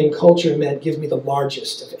Iranian culture meant give me the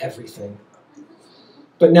largest of everything.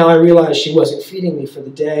 But now I realize she wasn't feeding me for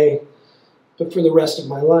the day, but for the rest of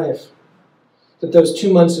my life. That those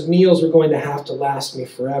 2 months of meals were going to have to last me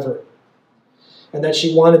forever. And that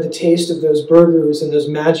she wanted the taste of those burgers and those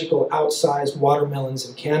magical outsized watermelons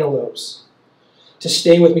and cantaloupes to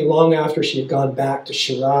stay with me long after she had gone back to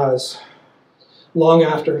Shiraz, long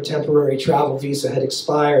after her temporary travel visa had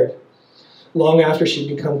expired, long after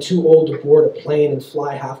she'd become too old to board a plane and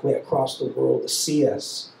fly halfway across the world to see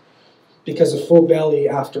us, because a full belly,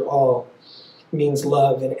 after all, means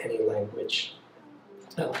love in any language.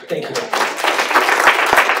 Oh, thank you.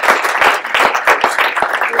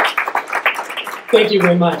 Thank you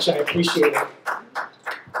very much. I appreciate it.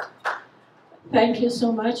 Thank you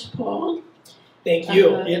so much, Paul. Thank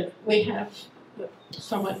you. We have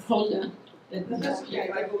someone, hold on. Thank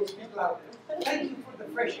you for the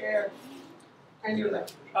fresh air. and your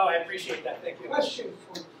lecture. Oh, I appreciate that. Thank you. Question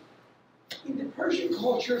for you. In the Persian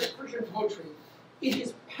culture, Persian poetry, it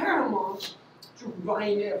is paramount to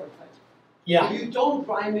rhyme everything. Yeah. If you don't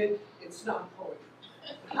rhyme it, it's not poetry.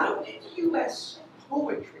 How did U.S.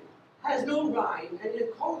 poetry has no rhyme and they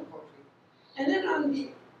call it poetry? And then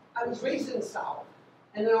I was raised in the South,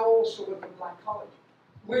 and then also with the Black College,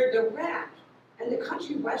 where the rap and the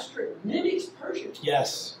country western mimics Persian.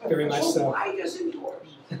 Yes, very much so. Why doesn't yours?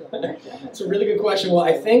 It's a really good question. Well,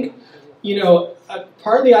 I think,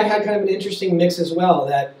 partly I had kind of an interesting mix as well.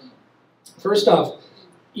 That first off,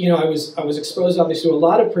 I was exposed obviously to a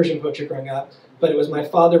lot of Persian poetry growing up, but it was my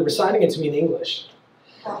father reciting it to me in English,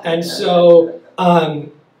 and so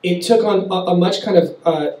it took on a much kind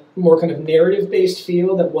of more kind of narrative-based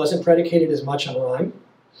feel that wasn't predicated as much on rhyme.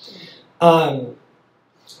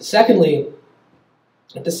 Secondly,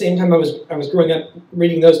 at the same time I was growing up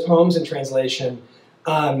reading those poems in translation,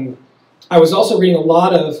 I was also reading a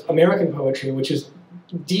lot of American poetry, which is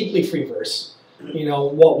deeply free verse.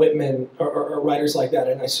 Walt Whitman or writers like that,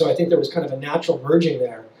 and so I think there was kind of a natural merging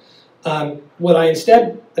there. What I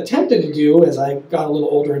instead attempted to do as I got a little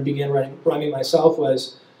older and began rhyming myself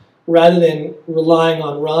was, rather than relying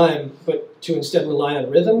on rhyme, but to instead rely on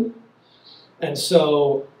rhythm. And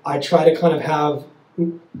so I try to kind of have,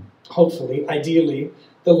 hopefully, ideally,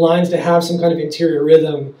 the lines to have some kind of interior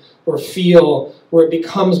rhythm or feel where it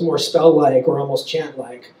becomes more spell-like or almost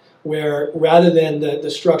chant-like, where rather than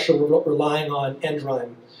the structure relying on end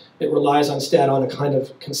rhyme, it relies instead on a kind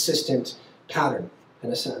of consistent pattern,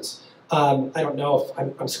 in a sense. I don't know if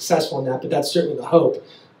I'm successful in that, but that's certainly the hope.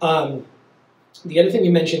 The other thing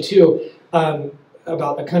you mentioned too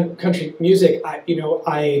about the country music, I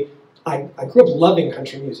grew up loving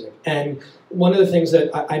country music, and one of the things that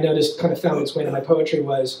I noticed kind of found its way into my poetry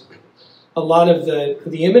was a lot of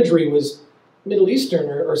the imagery was Middle Eastern,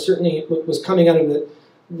 or certainly was coming out of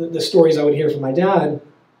the stories I would hear from my dad,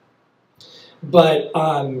 but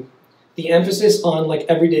the emphasis on like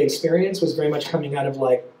everyday experience was very much coming out of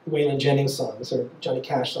like Waylon Jennings songs or Johnny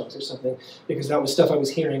Cash songs or something, because that was stuff I was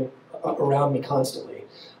hearing around me constantly.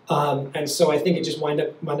 And so I think it just wound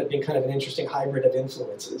up being kind of an interesting hybrid of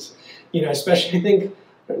influences. Especially I think,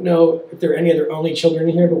 I don't know if there are any other only children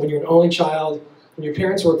in here, but when you're an only child and your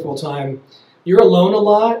parents work full time, you're alone a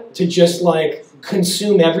lot to just like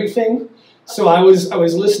consume everything. So I was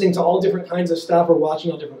listening to all different kinds of stuff or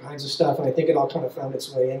watching all different kinds of stuff, and I think it all kind of found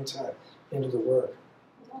its way into the work.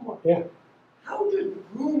 Yeah. How did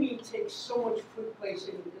Rumi take so much footplace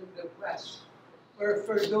in the West? Or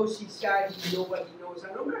for those he said, nobody knows.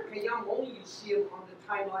 And Omar Khayyam, only you see him on the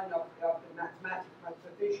timeline of the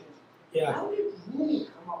mathematicians. Yeah. How did Rumi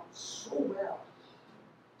come up so well?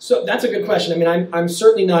 So that's a good question. I mean, I'm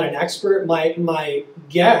certainly not an expert. My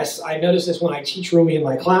guess, I notice this when I teach Rumi in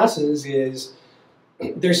my classes, is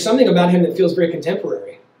there's something about him that feels very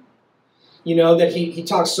contemporary. That he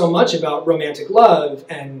talks so much about romantic love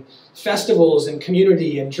and festivals and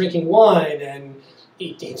community and drinking wine, and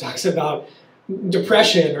he talks about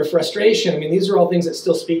depression or frustration. I mean, these are all things that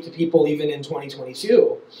still speak to people even in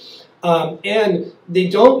 2022. And they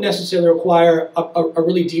don't necessarily require a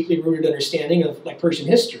really deeply rooted understanding of like Persian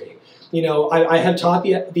history. I have taught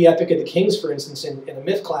the Epic of the Kings, for instance, in a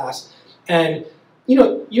myth class, and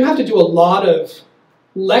you have to do a lot of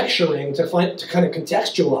lecturing to kind of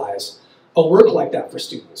contextualize a work like that for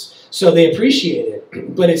students, so they appreciate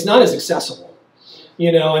it, but it's not as accessible.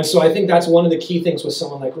 And so I think that's one of the key things with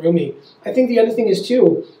someone like Rumi. I think the other thing is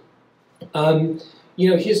too,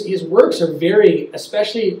 his works are very,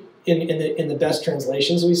 especially in the best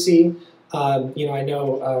translations we see. I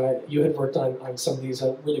know you had worked on some of these,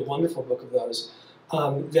 a really wonderful book of those,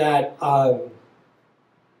 that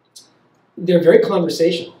they're very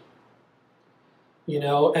conversational.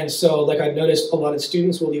 And so like I've noticed a lot of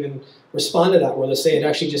students will even respond to that, where they'll say it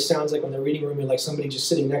actually just sounds like when they're reading Rumi, like somebody just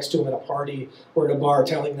sitting next to them at a party or at a bar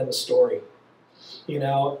telling them a story.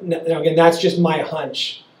 Now again, that's just my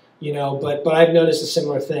hunch, but I've noticed a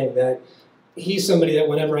similar thing, that he's somebody that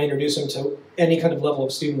whenever I introduce him to any kind of level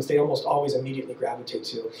of students, they almost always immediately gravitate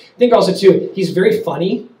to. I think also too, he's very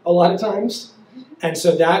funny a lot of times, and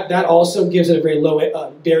so that also gives it a very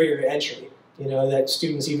low barrier to entry. That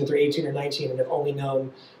students, even if they're 18 or 19 and have only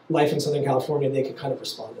known life in Southern California, they can kind of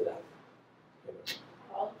respond to that.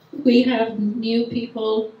 We have new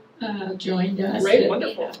people joined us. Great,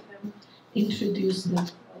 wonderful. We have them introduce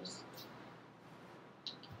themselves.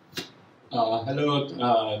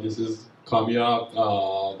 Hello, this is Kamya,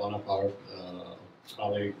 one of our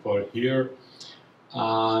colleagues for here,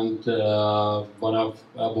 and one of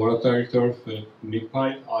board of directors with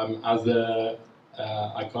NIPI. I'm as a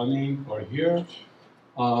iconic for here.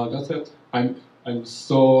 That's it. I'm and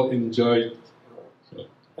so enjoyed.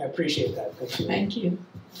 I appreciate that. Thank you.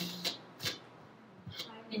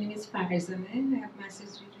 My name is Farzaneh. I have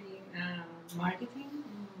master's degree in marketing.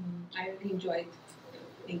 I really enjoyed it.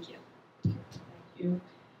 Thank you. Thank you.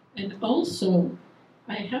 And also,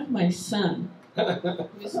 I have my son, who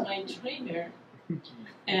is my trainer,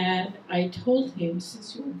 and I told him,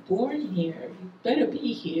 since you were born here, you better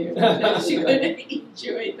be here because you're going to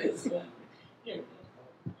enjoy this one. Here.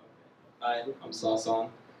 Hi, I'm Sasan.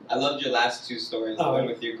 I loved your last two stories, the one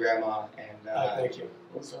with your grandma and thank you.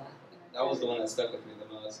 That was the one that stuck with me the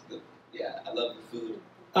most. Yeah, I love the food.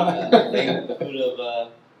 The food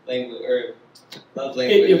of language, or love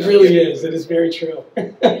language. It really is. It is very true.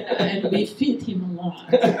 Yeah, and we feed him a lot.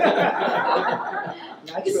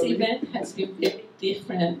 This event has been very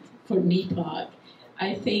different for NEPOC.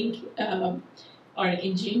 I think our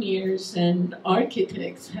engineers and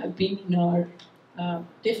architects have been in our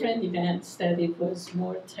different events that it was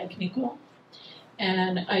more technical.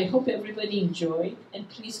 And I hope everybody enjoyed, and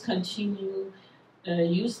please continue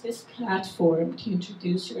use this platform to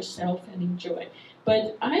introduce yourself and enjoy.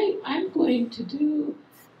 But I'm going to do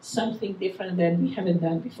something different than we haven't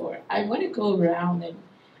done before. I want to go around and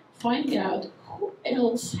find out who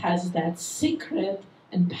else has that secret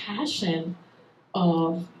and passion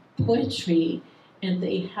of poetry, and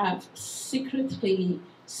they have secretly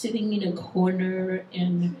sitting in a corner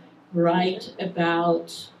and write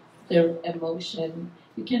about their emotion.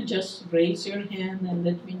 You can just raise your hand and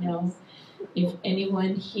let me know if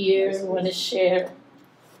anyone here want to share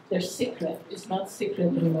their secret. It's not secret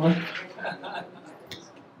anymore.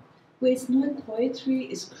 Well, it's not poetry,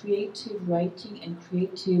 it's creative writing and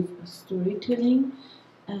creative storytelling.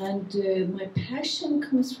 And my passion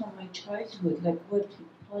comes from my childhood, like what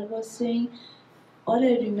Paul was saying. All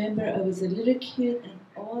I remember, I was a little kid and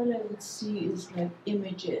all I would see is like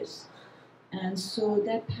images. And so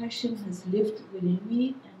that passion has lived within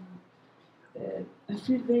me, and I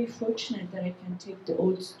feel very fortunate that I can take the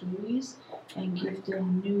old stories and give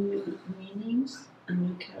them new meanings and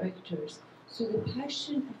new characters. So the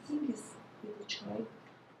passion, I think, is with the child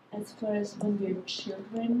as far as when we're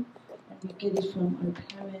children and we get it from our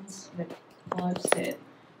parents, like Paul said.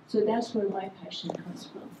 So that's where my passion comes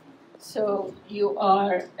from. So you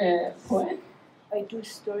are a poet? I do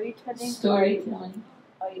storytelling. Storytelling.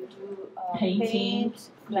 I do Painting. paint,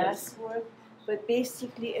 glasswork, but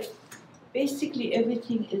basically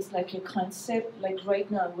everything is like a concept. Like right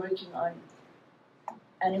now I'm working on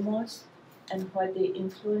animals and how they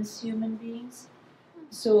influence human beings.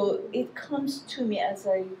 So it comes to me as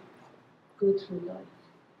I go through life.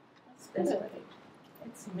 That's what I do.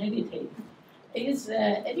 It's meditating. Is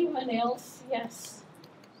anyone else? Yes.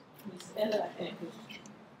 Miss Ella.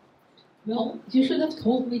 Well, you should have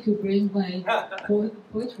told me to bring my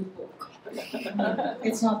poetry book.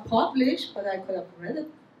 It's not published, but I could have read it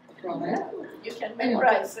from it. You can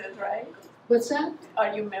memorize it, right? What's that?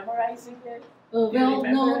 Are you memorizing it? Well,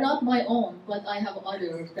 no, not my own, but I have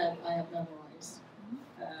others that I have memorized.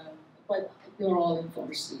 But they're all in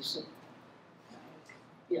Farsi, so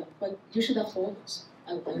yeah. But you should have told us.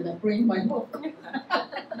 I would have bring my book.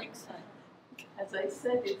 Next time. As I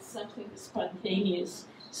said, it's something spontaneous.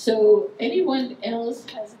 So anyone else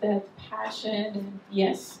has that passion? And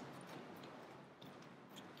yes.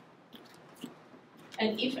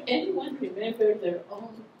 And if anyone remembers their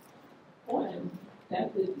own poem,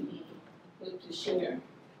 that would be good to share.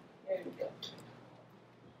 There you go.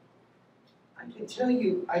 I can tell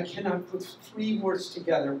you, I cannot put 3 words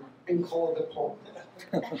together and call it a poem.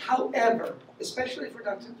 However, especially for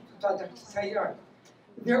Dr. TAYYAR,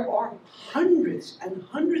 there are hundreds and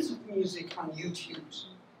hundreds of music on YouTube,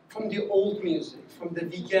 from the old music, from the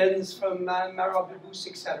Vegans, from Marababous,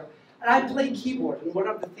 etc. And I play keyboard, and one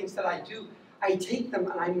of the things that I do, I take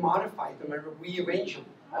them and I modify them and rearrange them.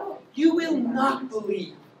 You will not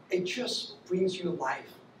believe, it just brings you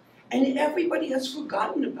life. And everybody has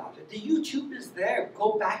forgotten about it. The YouTube is there,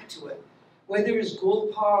 go back to it. Whether it's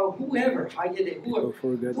Gulpar, whoever, Hayede,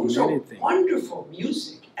 whoever. Those are wonderful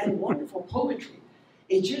music and wonderful poetry.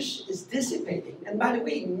 It just is dissipating. And by the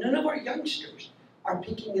way, none of our youngsters are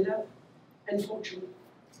picking it up, unfortunately.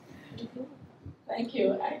 Thank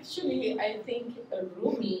you. Actually, I think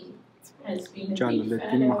Rumi has been a big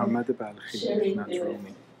fan of sharing the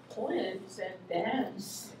poems and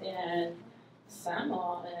dance and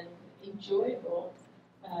sama and enjoyable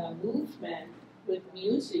movement with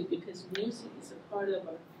music, because music is a part of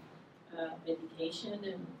our meditation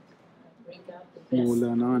and bring out the best.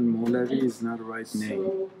 Maulana and Maulavi is not the right name.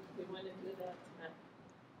 So we want to do that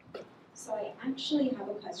tonight. So I actually have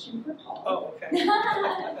a question for Paul. Oh, okay.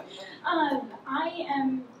 I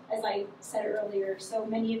am as I said earlier, so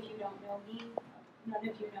many of you don't know me. None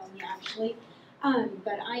of you know me actually.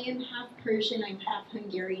 But I am half Persian, I'm half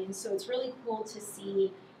Hungarian, so it's really cool to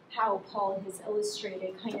see how Paul has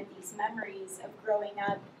illustrated kind of these memories of growing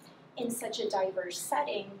up in such a diverse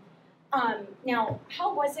setting. Now,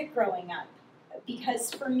 how was it growing up?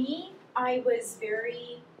 Because for me, I was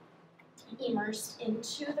very immersed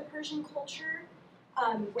into the Persian culture,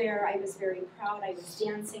 where I was very proud. I was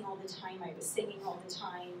dancing all the time, I was singing all the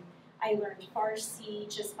time. I learned Farsi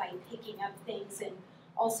just by picking up things and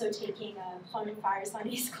also taking a Plum and Fire's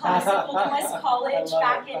class at Oklahoma College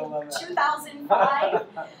back in 2005.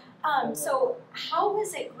 So how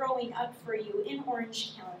was it growing up for you in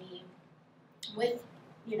Orange County with,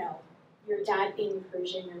 you know, your dad being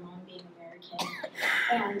Persian, your mom being American,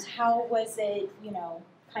 and how was it, you know,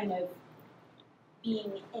 kind of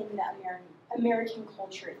being in the American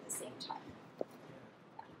culture at the same time?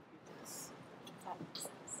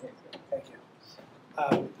 Thank you.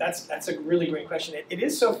 That's a really great question. It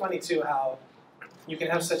is so funny too how you can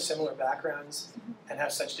have such similar backgrounds and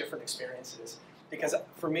have such different experiences. Because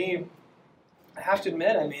for me, I have to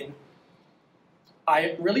admit, I mean,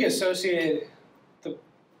 I really associated the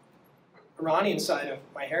Iranian side of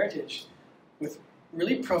my heritage with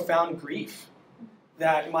really profound grief.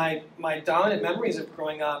 That my dominant memories of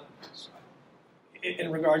growing up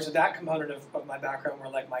in regards to that component of my background were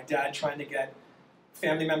like my dad trying to get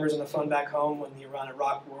family members on the phone back home when the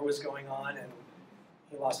Iran-Iraq war was going on, and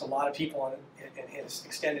he lost a lot of people in his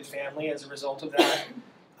extended family as a result of that.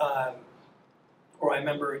 Or I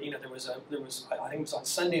remember, you know, there was I think it was on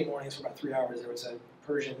Sunday mornings for about 3 hours, there was a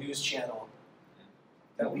Persian news channel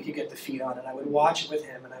that we could get the feed on, and I would watch it with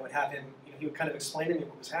him, and I would have him, you know, he would kind of explain to me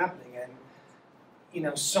what was happening, and you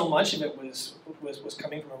know, so much of it was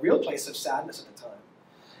coming from a real place of sadness at the time,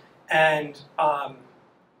 and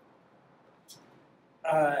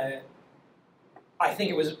I think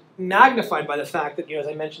it was magnified by the fact that, you know, as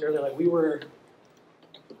I mentioned earlier, like we were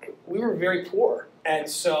very poor, and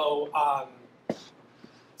so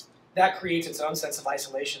that creates its own sense of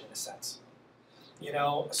isolation in a sense, you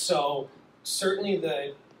know. So certainly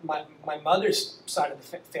my mother's side of the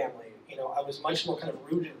family, you know, I was much more kind of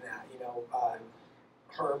rooted in that, you know.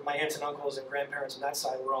 My aunts and uncles and grandparents on that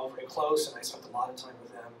side were all very close, and I spent a lot of time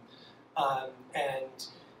with them.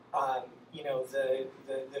 You know, the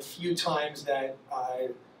few times that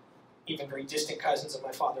even very distant cousins of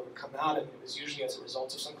my father would come out, I mean, it was usually as a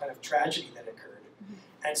result of some kind of tragedy that occurred.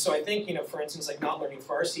 And so I think, you know, for instance, like not learning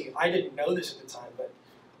Farsi, I didn't know this at the time, but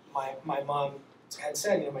my mom had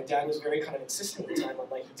said, you know, my dad was very kind of insistent at the time on,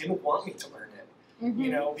 like, he didn't want me to learn it,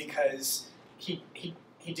 you know, because he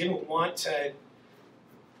didn't want to,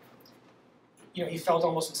 you know, he felt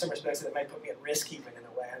almost in some respects that it might put me at risk even in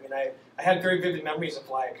a way. I mean, I had very vivid memories of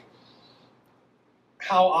like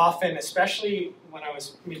how often, especially when I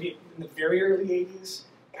was maybe in the very early 80s,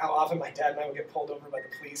 how often my dad and I would get pulled over by the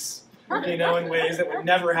police, you know, in ways that would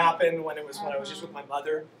never happen when I was just with my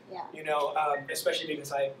mother, you know, especially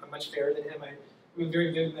because I'm much fairer than him. I have a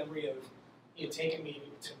very vivid memory of he had taken me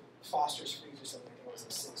to Foster's Freeze or something, I think I was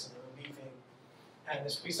like 6, and we were leaving, and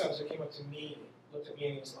this police officer came up to me, looked at me,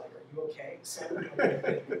 and he was like, "Are you okay, son? I've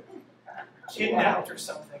been kidnapped or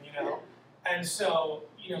something," you know? And so,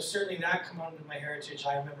 you know, certainly that component of my heritage,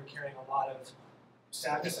 I remember carrying a lot of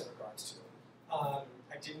sadness in regards to.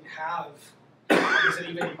 I didn't have,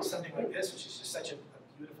 even something like this, which is just such a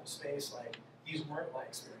beautiful space, like, these weren't my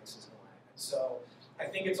experiences in a way. And so I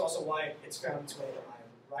think it's also why it's found its way into my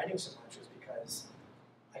writing so much, is because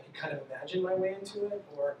I could kind of imagine my way into it,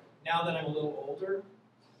 or now that I'm a little older,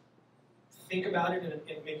 think about it in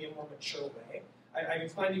maybe a more mature way. I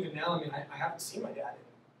find even now, I mean, I haven't seen my dad in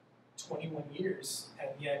 21 years, and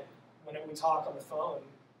yet whenever we talk on the phone,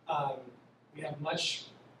 we have much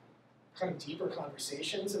kind of deeper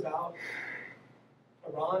conversations about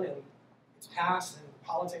Iran and its past and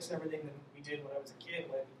politics and everything than we did when I was a kid,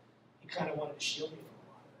 when he kind of wanted to shield me from a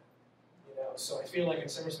lot of it. You know, so I feel like in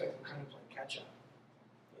some respects I'm kind of playing catch up,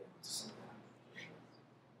 you know, to some of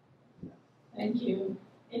that. Thank you.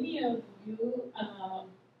 Any of you are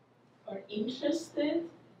interested?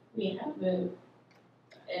 We have a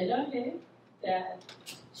Elahe that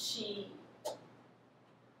she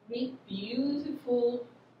read beautiful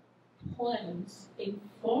poems in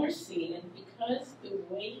Farsi, and because the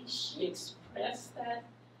way she expressed that,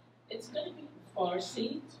 it's going to be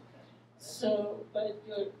Farsi. So, but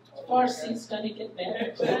your Farsi is going to get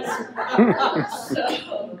better. So,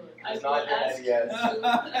 I will ask you.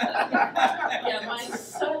 Yeah, my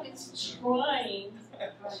son is trying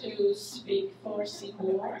to speak Farsi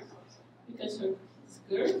more because his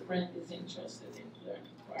girlfriend is interested in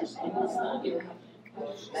learning Farsi. It's not Iranian.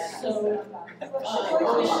 So,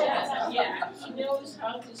 yeah, he knows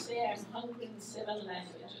how to say I'm hungry in 7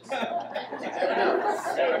 languages.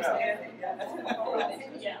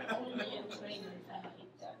 Yeah, only a trainer.